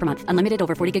 $15 per month. Unlimited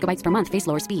over 40 gigabytes per month. Face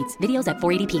lower speeds. Videos at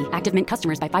 480p. Active Mint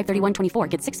customers by 531.24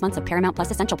 get 6 months of Paramount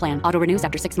Plus Essential Plan. Auto renews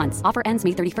after 6 months. Offer ends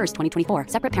May 31st, 2024.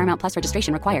 Separate Paramount Plus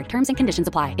registration required. Terms and conditions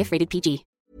apply if rated PG.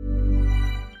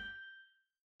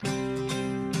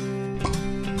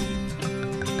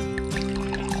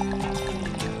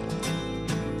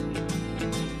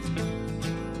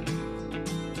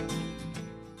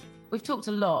 We've talked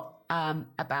a lot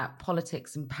about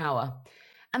politics and power.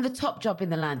 And the top job in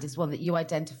the land is one that you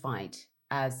identified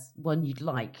as one you'd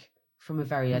like from a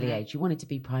very early age. You wanted to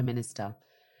be Prime Minister.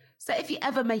 So if you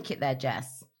ever make it there,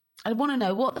 Jess, I want to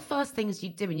know what the first things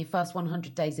you'd do in your first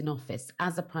 100 days in office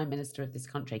as a Prime Minister of this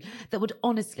country that would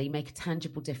honestly make a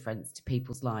tangible difference to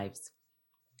people's lives.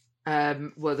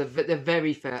 Well, the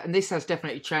very first, and this has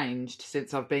definitely changed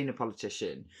since I've been a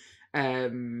politician.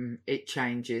 It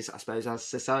changes, I suppose, as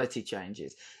society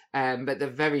changes. But the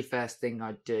very first thing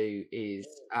I'd do is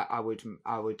I would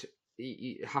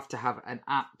you have to have an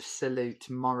absolute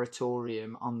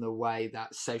moratorium on the way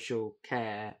that social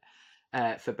care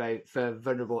for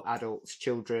vulnerable adults,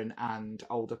 children, and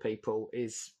older people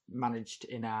is managed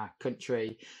in our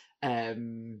country.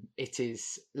 It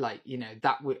is like, you know,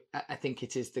 I think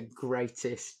it is the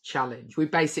greatest challenge. We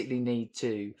basically need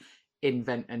to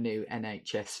invent a new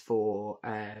NHS for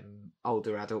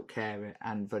older adult care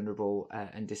and vulnerable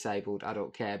and disabled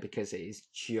adult care, because it is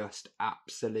just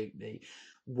absolutely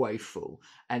woeful.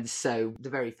 And so the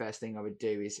very first thing I would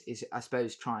do is I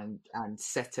suppose try and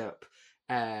set up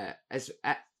I'd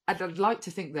like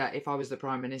to think that if I was the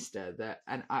Prime Minister, that,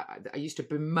 and I used to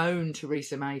bemoan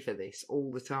Theresa May for this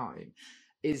all the time,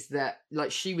 is that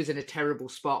like she was in a terrible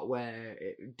spot where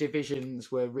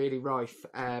divisions were really rife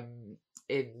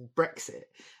in Brexit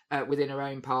within her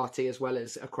own party as well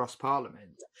as across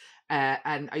Parliament.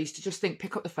 And I used to just think,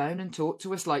 pick up the phone and talk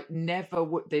to us. Like, never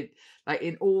would they, like,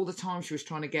 in all the time she was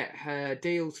trying to get her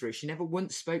deal through, she never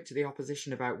once spoke to the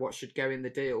opposition about what should go in the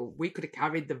deal. We could have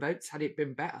carried the votes had it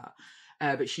been better.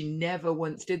 But she never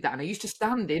once did that. And I used to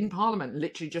stand in Parliament and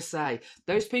literally just say,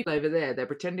 those people over there, they're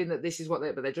pretending that this is what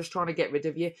but they're just trying to get rid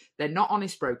of you. They're not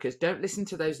honest brokers. Don't listen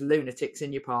to those lunatics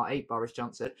in your party, Boris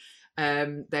Johnson.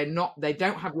 They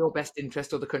don't have your best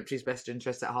interest or the country's best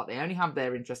interest at heart. They only have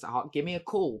their interest at heart. Give me a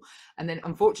call. And then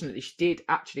unfortunately she did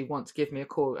actually want to give me a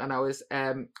call, and I was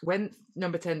when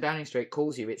number 10 Downing Street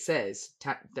calls you, it says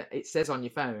on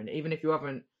your phone, even if you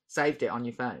haven't saved it on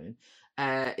your phone,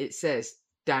 it says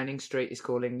Downing Street is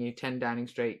calling you, 10 Downing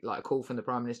Street, like a call from the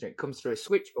Prime Minister. It comes through a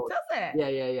switchboard. Does it?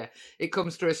 Yeah. It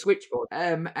comes through a switchboard.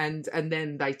 And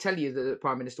then they tell you that the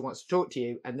Prime Minister wants to talk to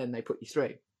you, and then they put you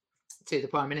through to the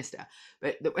Prime Minister.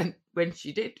 But when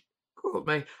she did call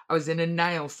me, I was in a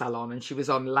nail salon and she was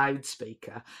on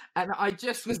loudspeaker. And I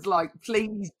just was like,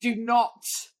 please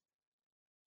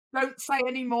don't say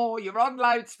any more. You're on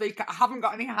loudspeaker. I haven't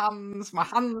got any hands. My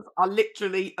hands are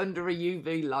literally under a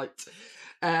UV light.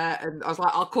 And I was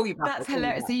like, I'll call you back. That's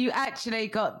hilarious. So you actually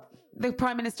got the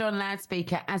Prime Minister on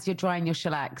loudspeaker as you're drying your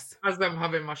shellacs. As I'm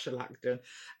having my shellac done.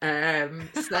 Yeah,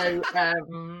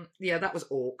 that was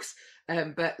orcs.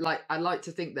 But like, I like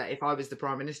to think that if I was the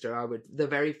Prime Minister, the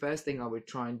very first thing I would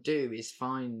try and do is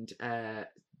find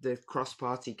the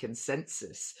cross-party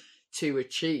consensus to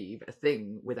achieve a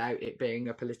thing without it being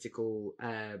a political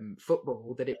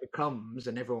football that it becomes,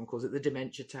 and everyone calls it the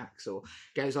dementia tax, or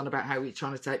goes on about how we're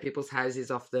trying to take people's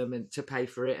houses off them and to pay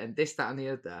for it and this, that and the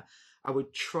other. I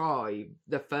would try,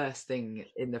 the first thing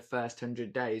in the first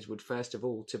 100 days would first of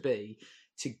all to be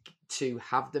to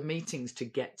have the meetings to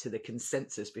get to the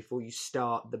consensus before you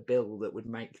start the bill that would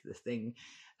make the thing.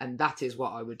 And that is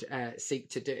what I would seek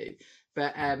to do.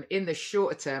 But in the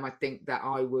shorter term, I think that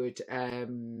I would,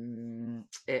 the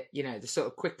sort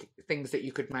of quick things that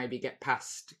you could maybe get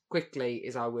past quickly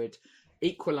is I would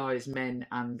equalise men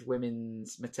and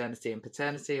women's maternity and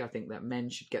paternity. I think that men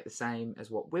should get the same as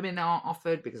what women are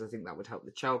offered, because I think that would help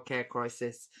the childcare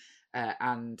crisis.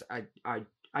 And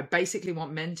I basically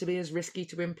want men to be as risky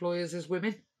to employers as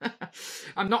women.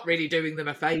 I'm not really doing them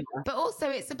a favour. But also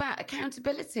it's about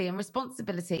accountability and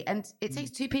responsibility. And it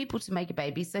takes two people to make a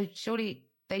baby. So surely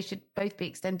they should both be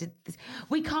extended.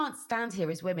 We can't stand here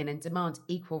as women and demand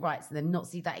equal rights and then not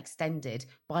see that extended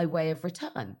by way of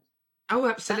return. Oh,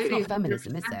 absolutely. That's not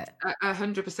feminism, is it?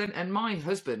 100%. And my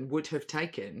husband would have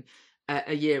taken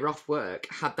a year off work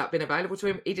had that been available to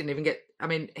him. He didn't even get,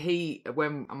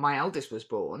 when my eldest was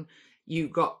born, you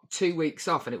got 2 weeks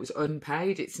off and it was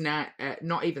unpaid. It's now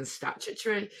not even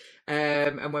statutory.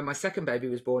 And when my second baby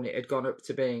was born, it had gone up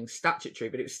to being statutory,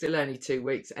 but it was still only 2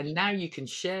 weeks. And now you can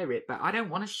share it, but I don't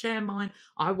want to share mine.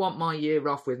 I want my year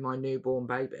off with my newborn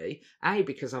baby,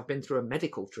 because I've been through a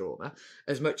medical trauma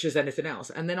as much as anything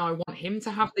else. And then I want him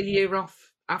to have the year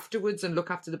off afterwards and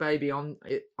look after the baby on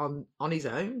his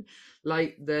own.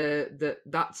 Like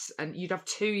that's, and you'd have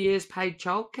 2 years paid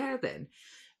childcare then.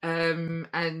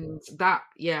 And that,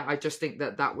 I just think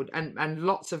that would, and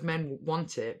lots of men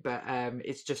want it, but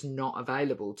it's just not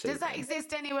available to Does that them.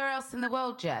 exist anywhere else in the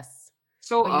world, Jess?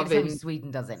 Sort of in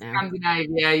Sweden does it now.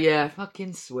 Scandinavia,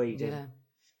 fucking Sweden. Yeah.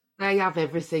 They have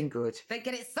everything good. They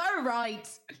get it so right.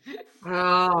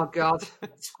 Oh God,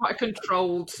 it's quite a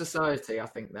controlled society, I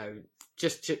think, though.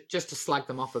 Just to slag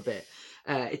them off a bit.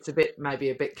 It's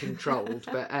maybe a bit controlled,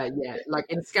 but like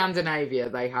in Scandinavia,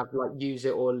 they have like use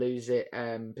it or lose it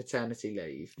paternity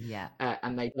leave. Yeah.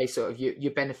 And they sort of,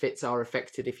 your benefits are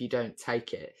affected if you don't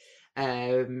take it.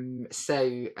 Or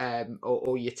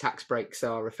your tax breaks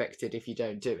are affected if you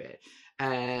don't do it.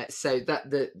 So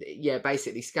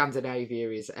basically Scandinavia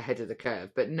is ahead of the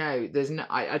curve. But no,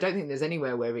 I don't think there's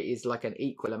anywhere where it is like an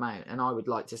equal amount, and I would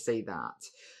like to see that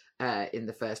in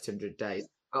the first 100 days.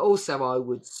 But also I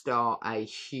would start a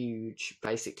huge,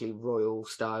 basically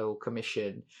royal-style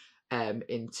commission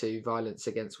into violence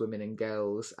against women and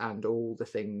girls and all the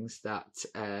things that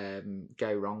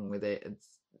go wrong with it, and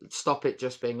stop it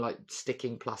just being like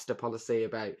sticking plaster policy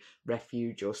about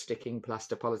refuge or sticking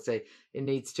plaster policy. It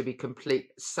needs to be complete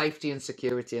safety and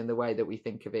security, and the way that we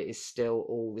think of it is still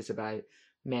always about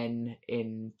men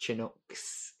in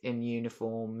Chinooks, in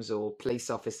uniforms, or police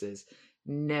officers.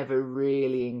 Never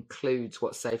really includes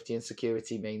what safety and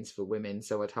security means for women.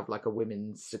 So I'd have like a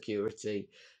women's security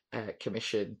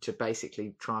commission to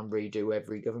basically try and redo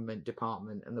every government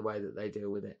department and the way that they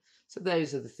deal with it. So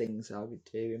those are the things I would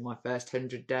do in my first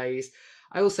 100 days.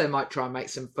 I also might try and make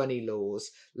some funny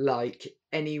laws, like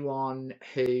anyone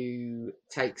who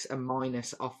takes a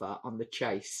minus offer on The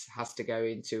Chase has to go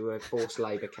into a forced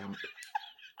labour camp.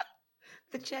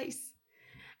 The Chase.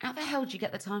 How the hell do you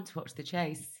get the time to watch The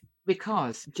Chase?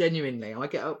 Because genuinely, I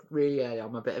get up really early.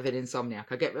 I'm a bit of an insomniac.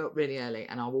 I get up really early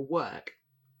and I will work.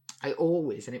 I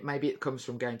always, and maybe it comes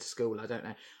from going to school, I don't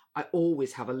know. I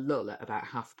always have a lull at about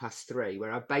 3:30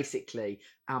 where I basically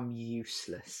am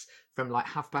useless from like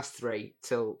 3:30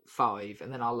 till 5,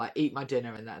 and then I'll like eat my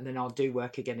dinner and then I'll do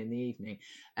work again in the evening.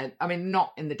 And I mean,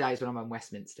 not in the days when I'm in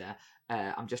Westminster,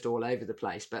 I'm just all over the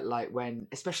place, but like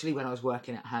especially when I was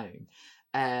working at home,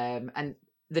 and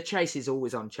the Chase is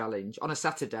always on Challenge. On a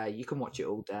Saturday, you can watch it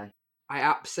all day. I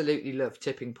absolutely love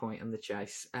Tipping Point and The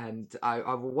Chase, and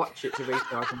I will watch it to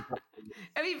recharge.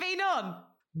 Have you been on?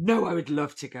 No, I would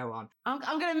love to go on. I'm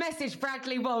going to message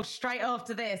Bradley Walsh straight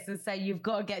after this and say you've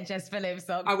got to get Jess Phillips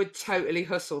on. I would totally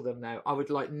hustle them though. I would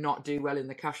like not do well in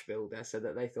the cash builder so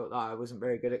that they thought that I wasn't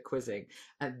very good at quizzing,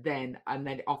 and then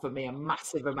offer me a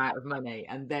massive amount of money,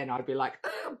 and then I'd be like,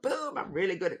 oh, boom, I'm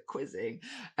really good at quizzing.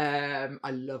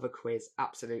 I love a quiz,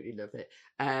 absolutely love it.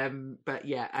 But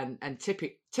yeah, and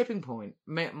Tipping Point.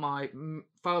 My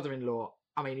father-in-law,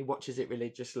 I mean, he watches it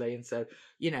religiously, and so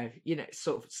you know,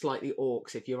 sort of slightly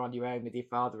orcs if you're on your own with your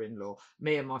father-in-law.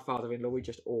 Me and my father-in-law, we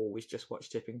just always just watch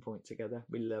Tipping Point together.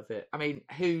 We love it. I mean,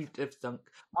 who'd have thunk?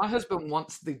 My husband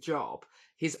wants the job.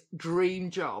 His dream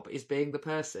job is being the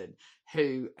person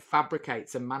who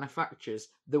fabricates and manufactures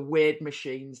the weird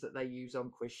machines that they use on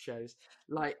quiz shows.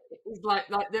 Like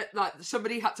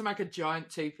somebody had to make a giant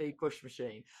 2p push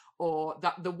machine, or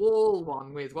that the wall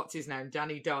one with what's his name,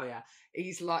 Danny Dyer.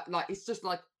 He's like it's just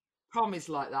like promise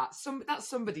like that. That's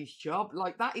somebody's job.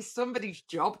 Like that is somebody's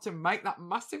job to make that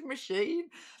massive machine.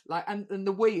 Like and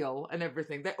the wheel and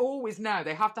everything. They always know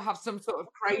they have to have some sort of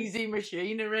crazy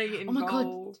machinery involved. Oh my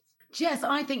God. Jess,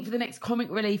 I think for the next Comic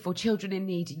Relief or Children in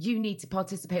Need, you need to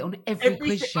participate on every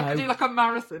quiz show. I could do like a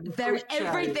marathon.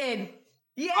 Everything.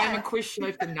 Yeah. I'm a quiz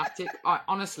show fanatic.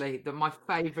 Honestly, my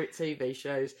favourite TV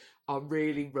shows are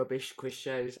really rubbish quiz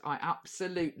shows.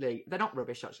 They're not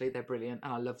rubbish actually, they're brilliant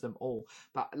and I love them all.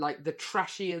 But like the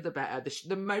trashier the better,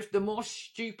 the more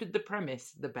stupid the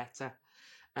premise, the better.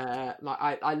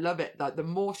 I love it. Like the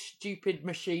more stupid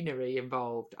machinery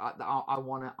involved, I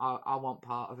want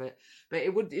part of it. But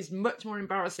it's much more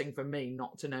embarrassing for me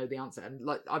not to know the answer. And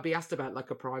like I'd be asked about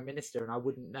like a prime minister, and I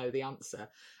wouldn't know the answer,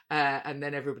 and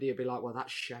then everybody would be like, "Well,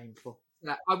 that's shameful."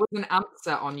 I was an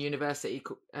answer on University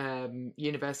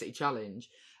Challenge,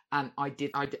 and I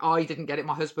didn't get it.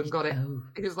 My husband got it. Oh.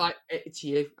 He was like, "It's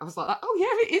you." I was like, "Oh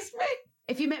yeah, it is me."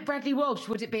 If you met Bradley Walsh,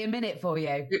 would it be a minute for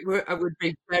you? I would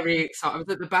be very excited. I was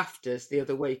at the BAFTAs the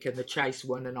other week and the Chase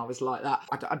won, and I was like that.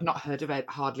 I'd not heard about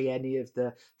hardly any of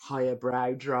the higher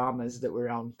brow dramas that were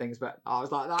on things, but I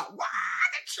was like that. Wow,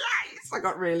 the Chase! I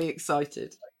got really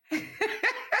excited.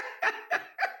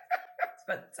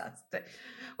 Fantastic.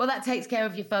 Well, that takes care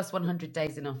of your first 100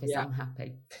 days in office. Yeah. I'm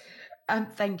happy.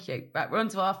 Thank you. Right, we're on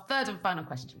to our third and final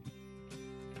question.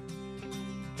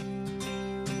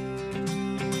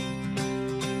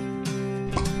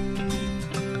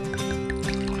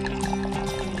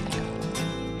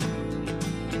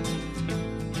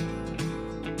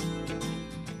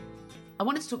 I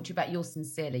wanted to talk to you about Yours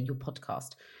Sincerely, your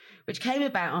podcast, which came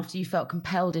about after you felt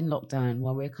compelled in lockdown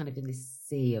while we were kind of in this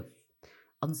sea of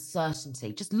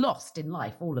uncertainty, just lost in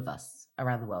life, all of us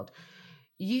around the world.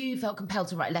 You felt compelled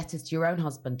to write letters to your own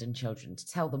husband and children to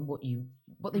tell them what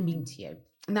they mean to you.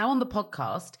 Now on the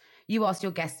podcast, you asked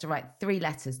your guests to write 3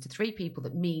 letters to 3 people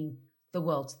that mean the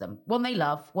world to them. One they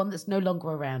love, one that's no longer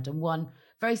around, and one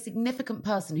very significant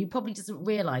person who probably doesn't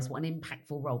realise what an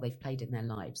impactful role they've played in their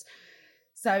lives.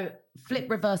 So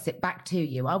reverse it back to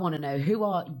you. I want to know, who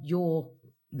are your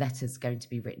letters going to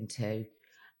be written to,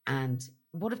 and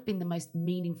what have been the most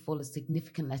meaningful or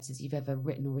significant letters you've ever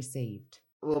written or received?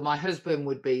 Well, my husband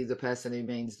would be the person who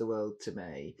means the world to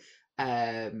me.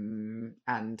 And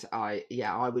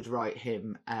I would write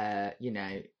him, a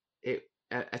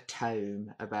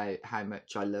tome about how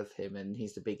much I love him, and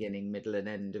he's the beginning, middle and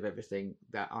end of everything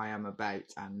that I am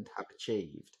about and have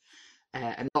achieved.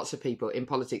 And lots of people in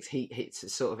politics, it's a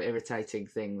sort of irritating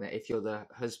thing that if you're the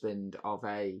husband of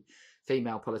a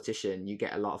female politician, you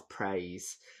get a lot of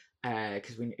praise,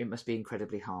 because it must be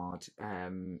incredibly hard,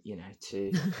 and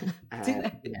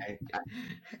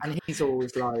he's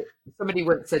always like, somebody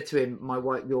once said to him,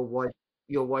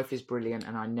 your wife is brilliant,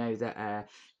 and I know that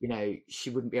she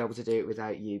wouldn't be able to do it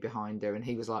without you behind her. And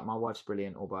he was like, my wife's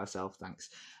brilliant all by herself, thanks.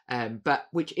 But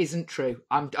which isn't true.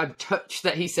 I'm touched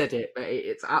that he said it, but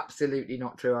it's absolutely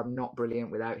not true. I'm not brilliant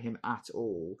without him at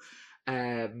all.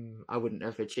 I wouldn't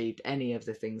have achieved any of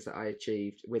the things that I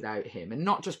achieved without him, and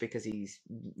not just because he's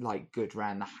like good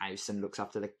around the house and looks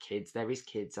after the kids. They're his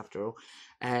kids after all.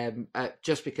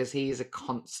 Just because he is a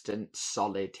constant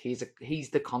solid. He's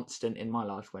the constant in my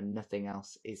life when nothing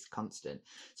else is constant.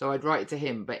 So I'd write it to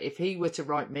him. But if he were to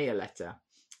write me a letter,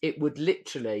 it would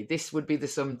literally, this would be the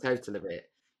sum total of it.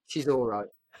 She's all right.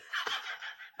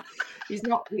 He's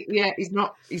not. Yeah, he's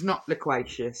not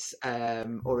loquacious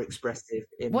or expressive.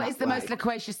 What is the most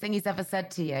loquacious thing he's ever said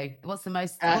to you? What's the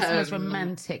most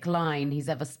romantic line he's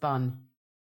ever spun?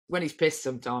 When he's pissed,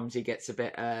 sometimes he gets a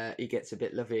bit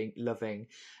loving.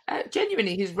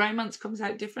 Genuinely, his romance comes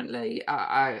out differently.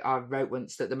 I wrote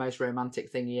once that the most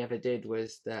romantic thing he ever did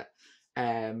was that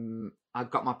I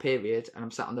got my period and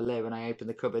I'm sat on the loo and I opened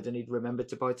the cupboard and he'd remembered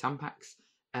to buy Tampax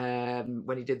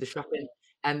when he did the shopping.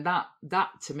 And that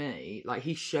to me, like,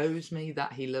 he shows me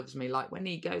that he loves me. Like, when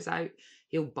he goes out,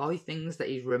 he'll buy things that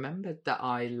he's remembered that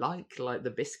I like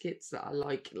the biscuits that I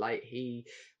like. Like, he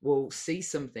will see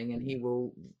something and he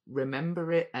will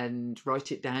remember it and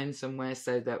write it down somewhere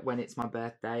so that when it's my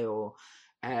birthday or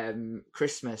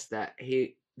Christmas, that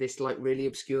this like really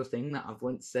obscure thing that I've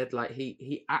once said, like,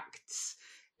 he acts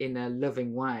in a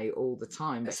loving way all the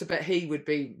time. So, but he would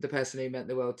be the person who meant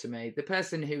the world to me. The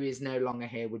person who is no longer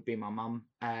here would be my mum.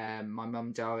 My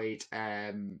mum died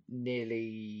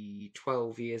nearly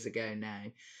 12 years ago now.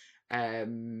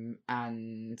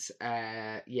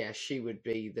 Yeah, she would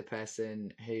be the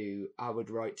person who I would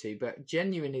write to. But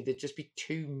genuinely, there'd just be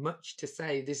too much to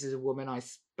say. This is a woman I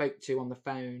spoke to on the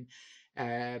phone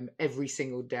every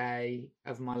single day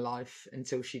of my life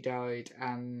until she died,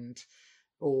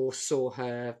 or saw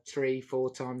her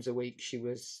 3-4 times a week. She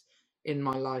was in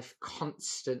my life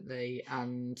constantly,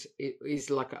 and it is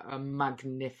like a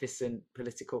magnificent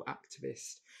political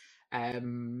activist.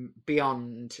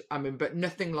 Beyond, I mean, but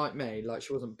nothing like me. Like,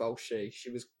 she wasn't bolshy. She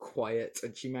was quiet,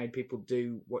 and she made people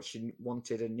do what she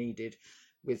wanted and needed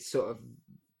with sort of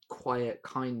quiet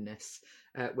kindness.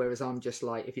 Whereas I'm just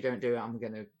like, if you don't do it, I'm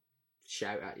going to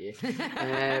shout at you.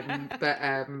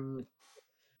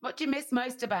 What do you miss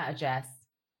most about her, Jess?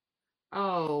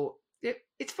 Oh,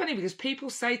 it's funny because people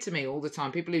say to me all the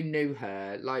time, people who knew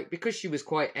her, like, because she was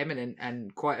quite eminent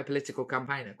and quite a political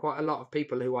campaigner, quite a lot of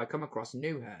people who I come across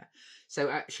knew her.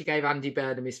 So she gave Andy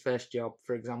Burnham his first job,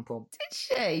 for example. Did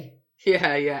she?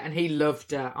 Yeah. And he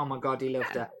loved her. Oh my God, he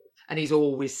loved her. And he's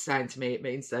always saying to me, it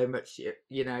means so much,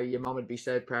 you know, your mum would be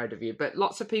so proud of you. But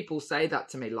lots of people say that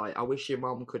to me, like, I wish your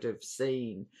mum could have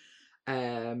seen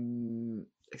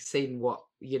what,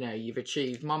 you know, you've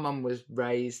achieved. My mum was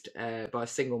raised by a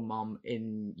single mum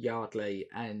in Yardley,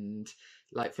 and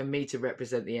like, for me to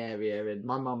represent the area, and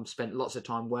my mum spent lots of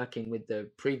time working with the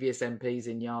previous MPs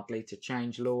in Yardley to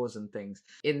change laws and things.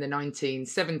 In the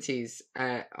 1970s,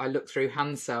 I looked through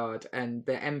Hansard, and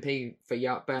the MP for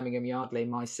Birmingham Yardley,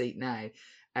 my seat now,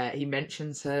 he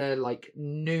mentions her like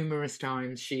numerous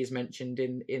times. She is mentioned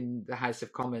in the House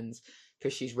of Commons,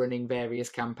 because she's running various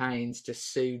campaigns to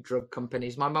sue drug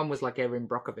companies. My mum was like Erin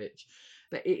Brockovich.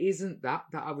 But it isn't that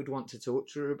I would want to talk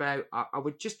to her about. I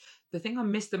would just... The thing I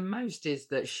miss the most is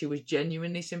that she was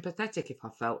genuinely sympathetic if I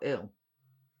felt ill.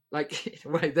 Like, in a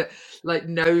way that, like,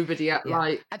 nobody...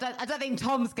 like, I don't think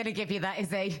Tom's going to give you that, is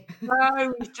he?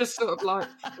 No, he's just sort of like...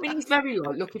 I mean, he's very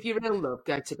like, look, if you're ill, love,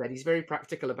 go to bed. He's very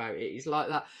practical about it. He's like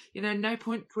that. You know, no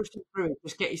point pushing through it.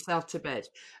 Just get yourself to bed.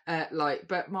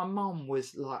 But my mum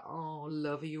was like, oh,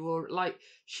 love you. Or like,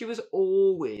 she was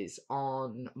always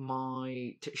on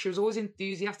my... She was always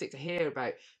enthusiastic to hear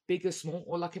about big or small,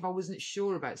 or like if I wasn't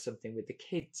sure about something with the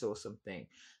kids or something,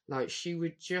 like, she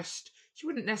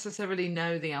wouldn't necessarily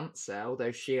know the answer,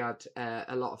 although she had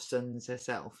a lot of sons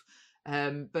herself.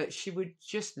 But she would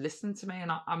just listen to me,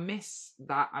 and I miss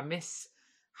that. I miss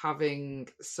having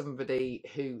somebody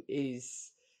who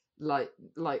is like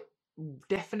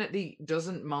definitely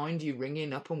doesn't mind you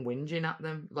ringing up and whinging at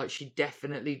them. Like, she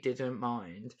definitely didn't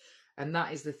mind. And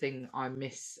that is the thing I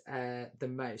miss the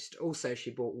most. Also,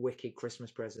 she bought wicked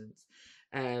Christmas presents.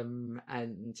 And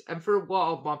for a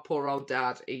while, my poor old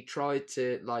dad, he tried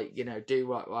to, like, you know, do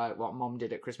what mom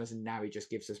did at Christmas, and now he just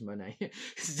gives us money.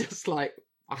 It's just like,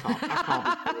 I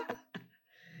can't.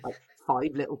 Like,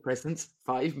 5 little presents,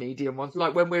 5 medium ones.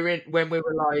 Like, when we're in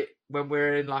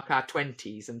like our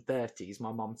 20s and 30s,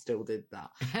 my mom still did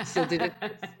that. Still did it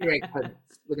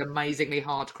with amazingly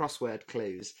hard crossword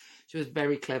clues. She was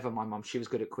very clever, my mom. She was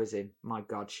good at quizzing. My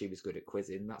God, she was good at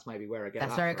quizzing. That's maybe where I get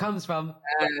That's that where from. it comes from.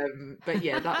 But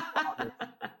yeah,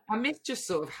 I miss just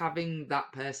sort of having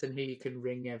that person who you can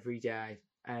ring every day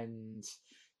and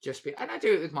just be. And I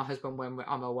do it with my husband when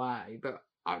I'm away, but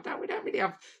we don't really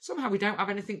have. Somehow we don't have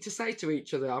anything to say to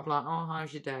each other. I'm like, oh,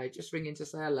 how's your day? Just ringing to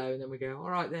say hello, and then we go,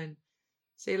 all right then,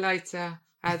 see you later.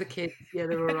 How are the kids? Yeah,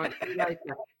 they're all right. See you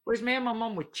later. Whereas me and my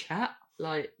mum would chat.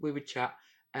 Like, we would chat.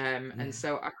 And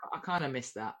so I kind of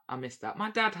miss that. I miss that.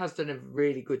 My dad has done a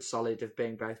really good solid of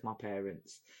being both my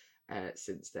parents.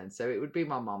 since then. So it would be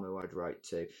my mum who I'd write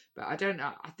to. But I don't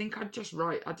know. I think I'd just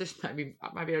write.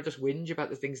 Maybe I'll just whinge about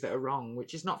the things that are wrong,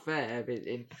 which is not fair. But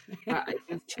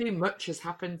too much has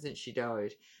happened since she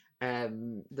died. It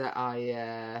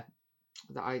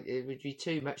would be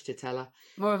too much to tell her.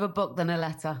 More of a book than a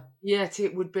letter. Yet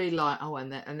it would be like, oh,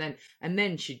 and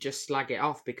then she'd just slag it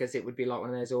off, because it would be like one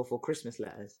of those awful Christmas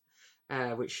letters,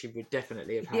 which she would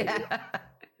definitely have had.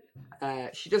 Yeah.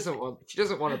 She doesn't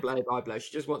want a blow by blow.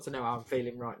 She just wants to know how I'm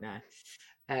feeling right now.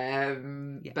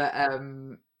 But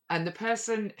and the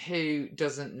person who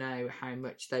doesn't know how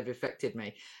much they've affected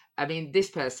me, I mean, this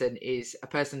person is a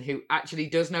person who actually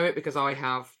does know it, because I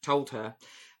have told her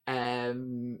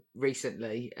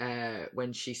recently,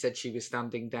 when she said she was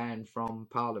standing down from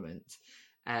Parliament,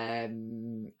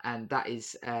 and that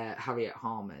is Harriet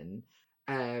Harman.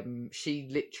 Harriet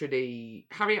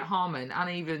Harman, and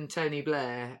even Tony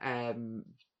Blair,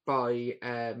 by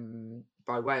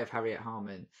way of Harriet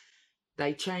Harman,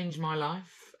 they changed my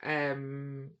life.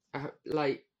 And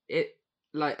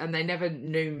they never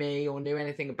knew me or knew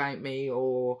anything about me,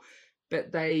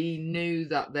 but they knew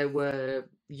that there were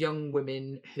young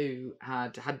women who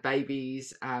had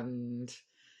babies and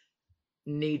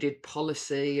needed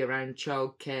policy around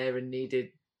childcare, and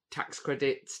needed tax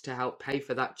credits to help pay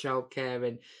for that childcare,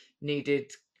 and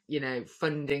needed,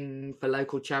 funding for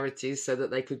local charities so that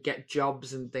they could get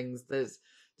jobs and things. There's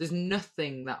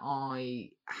nothing that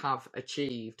I have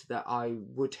achieved that I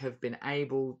would have been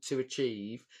able to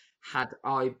achieve had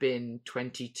I been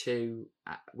 22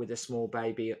 with a small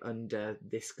baby under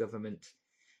this government.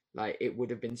 Like, it would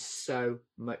have been so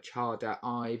much harder.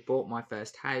 I bought my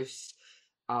first house.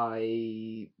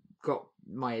 I got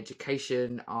my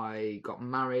education. I got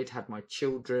married, had my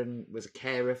children, was a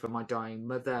carer for my dying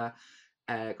mother,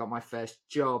 got my first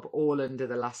job, all under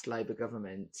the last Labour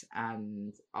government.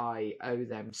 And I owe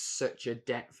them such a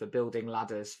debt for building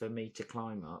ladders for me to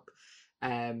climb up.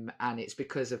 And it's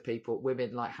because of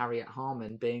women like Harriet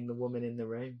Harman being the woman in the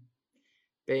room.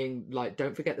 Being like,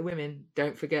 don't forget the women.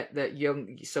 Don't forget that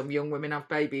some young women have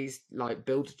babies. Like,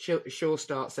 build a Sure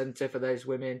Start Centre for those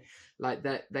women. Like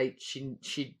that, she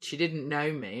didn't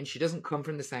know me, and she doesn't come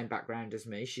from the same background as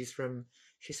me. She's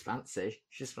fancy.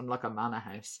 She's from like a manor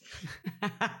house.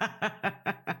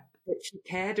 But she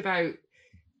cared about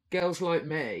girls like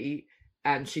me,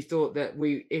 and she thought that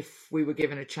if we were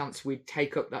given a chance, we'd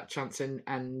take up that chance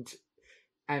and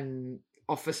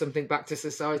offer something back to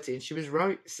society. And she was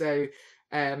right. So.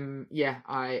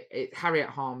 Harriet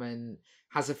Harman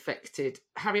has affected.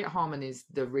 Harriet Harman is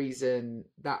the reason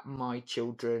that my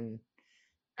children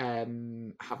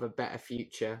have a better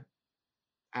future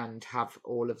and have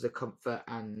all of the comfort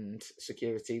and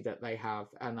security that they have,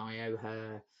 and I owe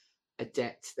her a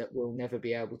debt that will never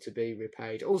be able to be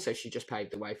repaid. Also, she just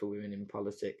paved the way for women in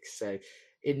politics. So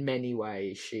in many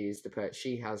ways, she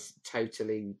has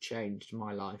totally changed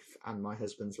my life and my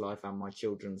husband's life and my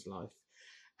children's life.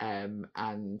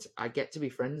 And I get to be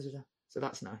friends with her, so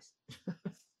that's nice.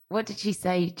 What did she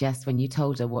say, Jess, when you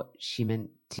told her what she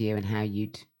meant to you and how you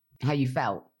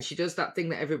felt? She does that thing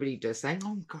that everybody does, saying,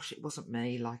 "Oh gosh, it wasn't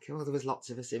me." Like, oh, there was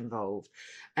lots of us involved.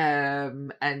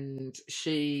 And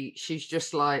she's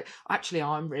just like, "Actually,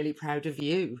 I'm really proud of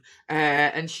you."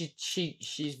 And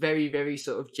she's very, very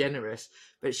sort of generous,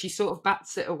 but she sort of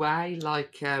bats it away,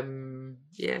 like,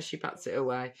 she bats it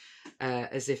away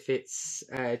as if it's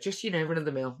just, run of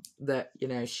the mill. That,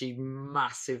 she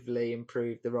massively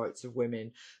improved the rights of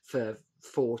women for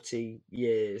 40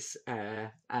 years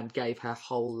and gave her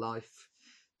whole life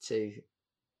to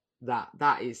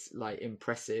that is like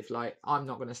impressive. Like, I'm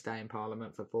not going to stay in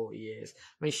Parliament for 40 years.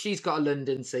 I mean, she's got a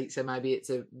London seat, so maybe it's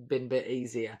been a bit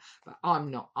easier, but I'm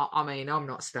not. I'm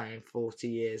not staying 40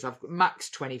 years. I've got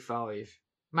max 25.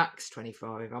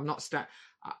 I'm not staying.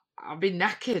 I've been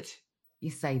knackered. You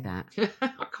say that.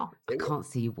 I can't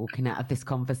see you walking out of this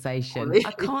conversation. Honestly.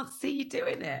 I can't see you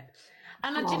doing it.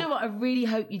 And do you know what? I really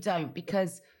hope you don't,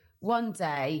 because one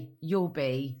day you'll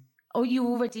be, or you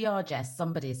already are, Jess,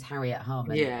 somebody's Harriet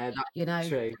Harman. Yeah, that's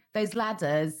true. Those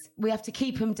ladders, we have to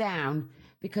keep them down,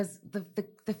 because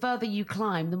the further you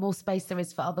climb, the more space there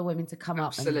is for other women to come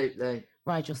up and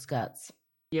ride your skirts.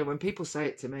 Yeah, when people say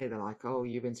it to me, they're like, "Oh,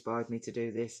 you've inspired me to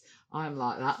do this." I'm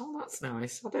like that. Oh, that's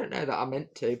nice. I don't know that I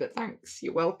meant to, but thanks.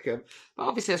 You're welcome. But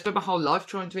obviously, I spent my whole life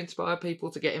trying to inspire people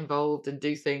to get involved and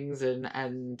do things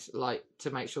and like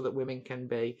to make sure that women can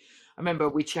be. I remember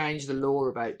we changed the law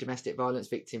about domestic violence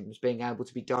victims being able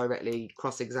to be directly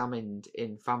cross-examined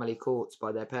in family courts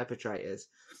by their perpetrators.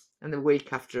 And the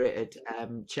week after it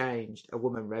had changed, a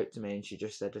woman wrote to me and she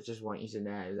just said, "I just want you to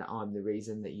know that I'm the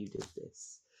reason that you did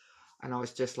this." And I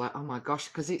was just like, oh my gosh,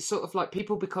 because it's sort of like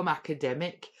people become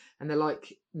academic and they're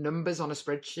like numbers on a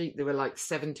spreadsheet. There were like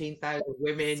 17,000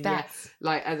 women. Yeah.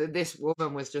 Like, and this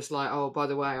woman was just like, oh, by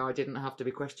the way, I didn't have to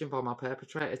be questioned by my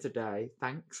perpetrator today.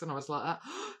 Thanks. And I was like,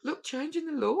 look, changing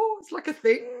the law. It's like a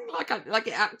thing. Like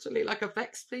it actually like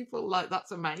affects people. Like,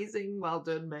 that's amazing. Well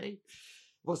done, me.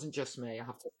 It wasn't just me, I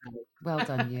have to say. Well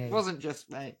done, you. It wasn't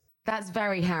just me. That's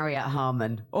very Harriet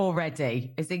Harman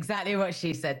already. It's exactly what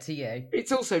she said to you.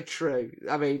 It's also true.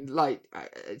 I mean, like,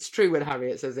 it's true when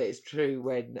Harriet says it. It's true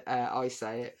when I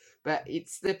say it. But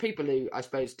it's the people who, I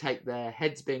suppose, take their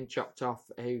heads being chopped off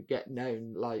who get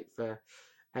known, like, for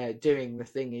doing the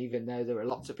thing, even though there are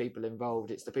lots of people involved.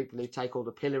 It's the people who take all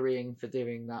the pillorying for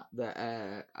doing that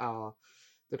are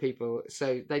the people.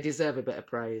 So they deserve a bit of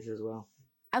praise as well.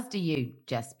 As do you,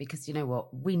 Jess, because you know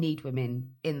what? We need women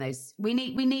in those. We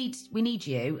need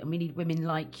you, and we need women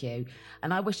like you.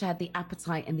 And I wish I had the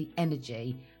appetite and the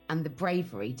energy and the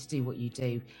bravery to do what you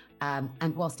do.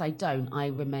 And whilst I don't, I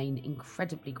remain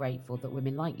incredibly grateful that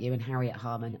women like you and Harriet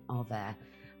Harman are there.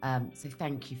 So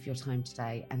thank you for your time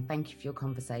today, and thank you for your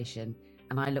conversation.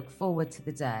 And I look forward to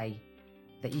the day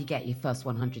that you get your first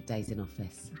 100 days in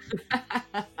office.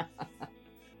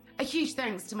 A huge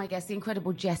thanks to my guest, the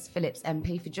incredible Jess Phillips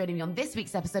MP, for joining me on this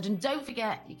week's episode. And don't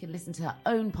forget, you can listen to her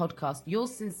own podcast,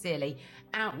 Yours Sincerely,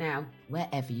 out now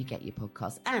wherever you get your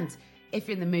podcasts. And if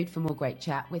you're in the mood for more great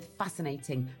chat with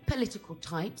fascinating political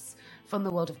types from the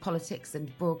world of politics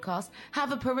and broadcast,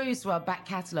 have a peruse through our back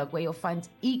catalogue where you'll find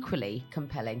equally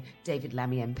compelling David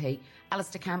Lammy MP,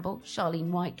 Alistair Campbell, Charlene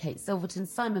White, Kate Silverton,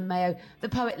 Simon Mayo, the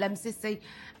poet Lem Sissy,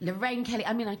 Lorraine Kelly.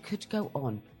 I mean, I could go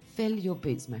on. Fill your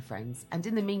boots, my friends. And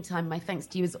in the meantime, my thanks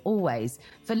to you as always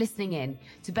for listening in,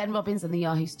 to Ben Robbins and the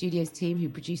Yahoo Studios team who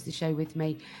produced the show with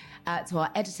me, to our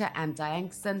editor, Anne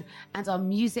Diangson, and our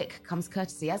music comes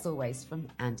courtesy, as always, from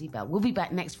Andy Bell. We'll be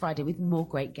back next Friday with more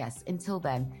great guests. Until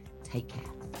then, take care.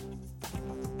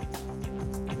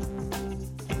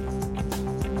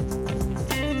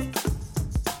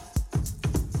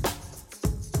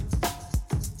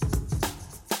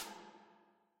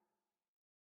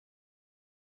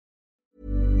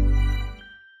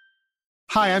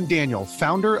 Hi, I'm Daniel,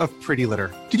 founder of Pretty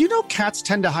Litter. Did you know cats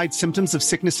tend to hide symptoms of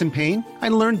sickness and pain? I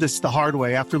learned this the hard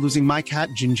way after losing my cat,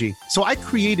 Gingy. So I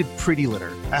created Pretty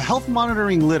Litter, a health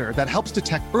monitoring litter that helps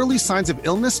detect early signs of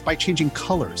illness by changing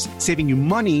colors, saving you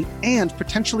money and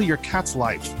potentially your cat's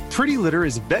life. Pretty Litter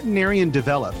is veterinarian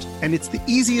developed, and it's the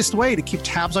easiest way to keep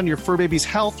tabs on your fur baby's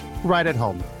health right at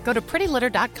home. Go to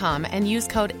prettylitter.com and use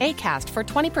code ACAST for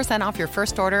 20% off your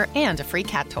first order and a free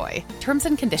cat toy. Terms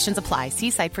and conditions apply. See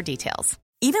site for details.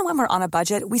 Even when we're on a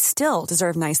budget, we still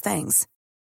deserve nice things.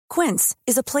 Quince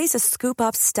is a place to scoop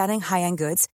up stunning high-end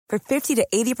goods for 50 to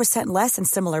 80% less than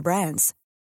similar brands.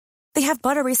 They have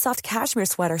buttery soft cashmere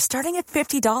sweaters starting at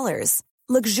 $50,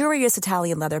 luxurious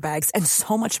Italian leather bags, and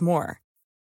so much more.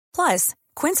 Plus,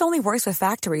 Quince only works with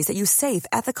factories that use safe,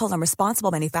 ethical, and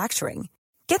responsible manufacturing.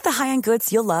 Get the high-end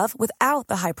goods you'll love without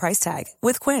the high price tag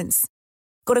with Quince.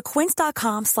 Go to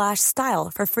quince.com/style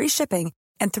for free shipping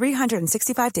and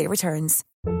 365-day returns.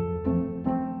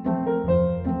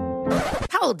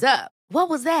 Hold up. What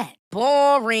was that?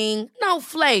 Boring. No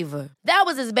flavor. That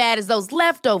was as bad as those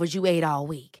leftovers you ate all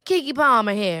week. Keke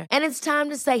Palmer here, and it's time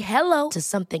to say hello to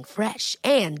something fresh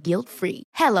and guilt-free.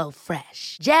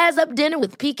 HelloFresh. Jazz up dinner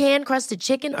with pecan-crusted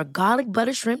chicken or garlic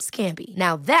butter shrimp scampi.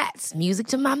 Now that's music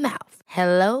to my mouth.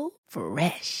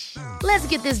 HelloFresh. Let's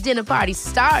get this dinner party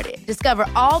started. Discover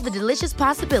all the delicious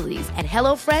possibilities at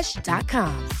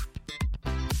HelloFresh.com.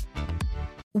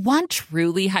 Want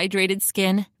truly hydrated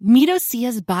skin? Meet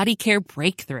Osea's Body Care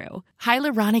Breakthrough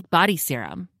Hyaluronic Body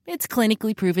Serum. It's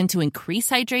clinically proven to increase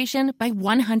hydration by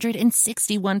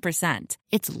 161%.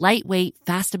 It's lightweight,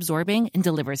 fast-absorbing, and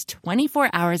delivers 24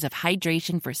 hours of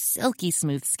hydration for silky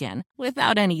smooth skin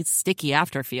without any sticky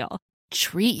afterfeel.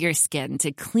 Treat your skin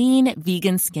to clean,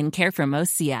 vegan skincare from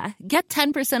Osea. Get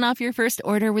 10% off your first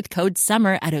order with code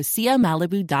SUMMER at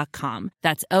OseaMalibu.com.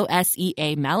 That's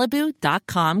OSEA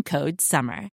Malibu.com, code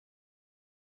SUMMER.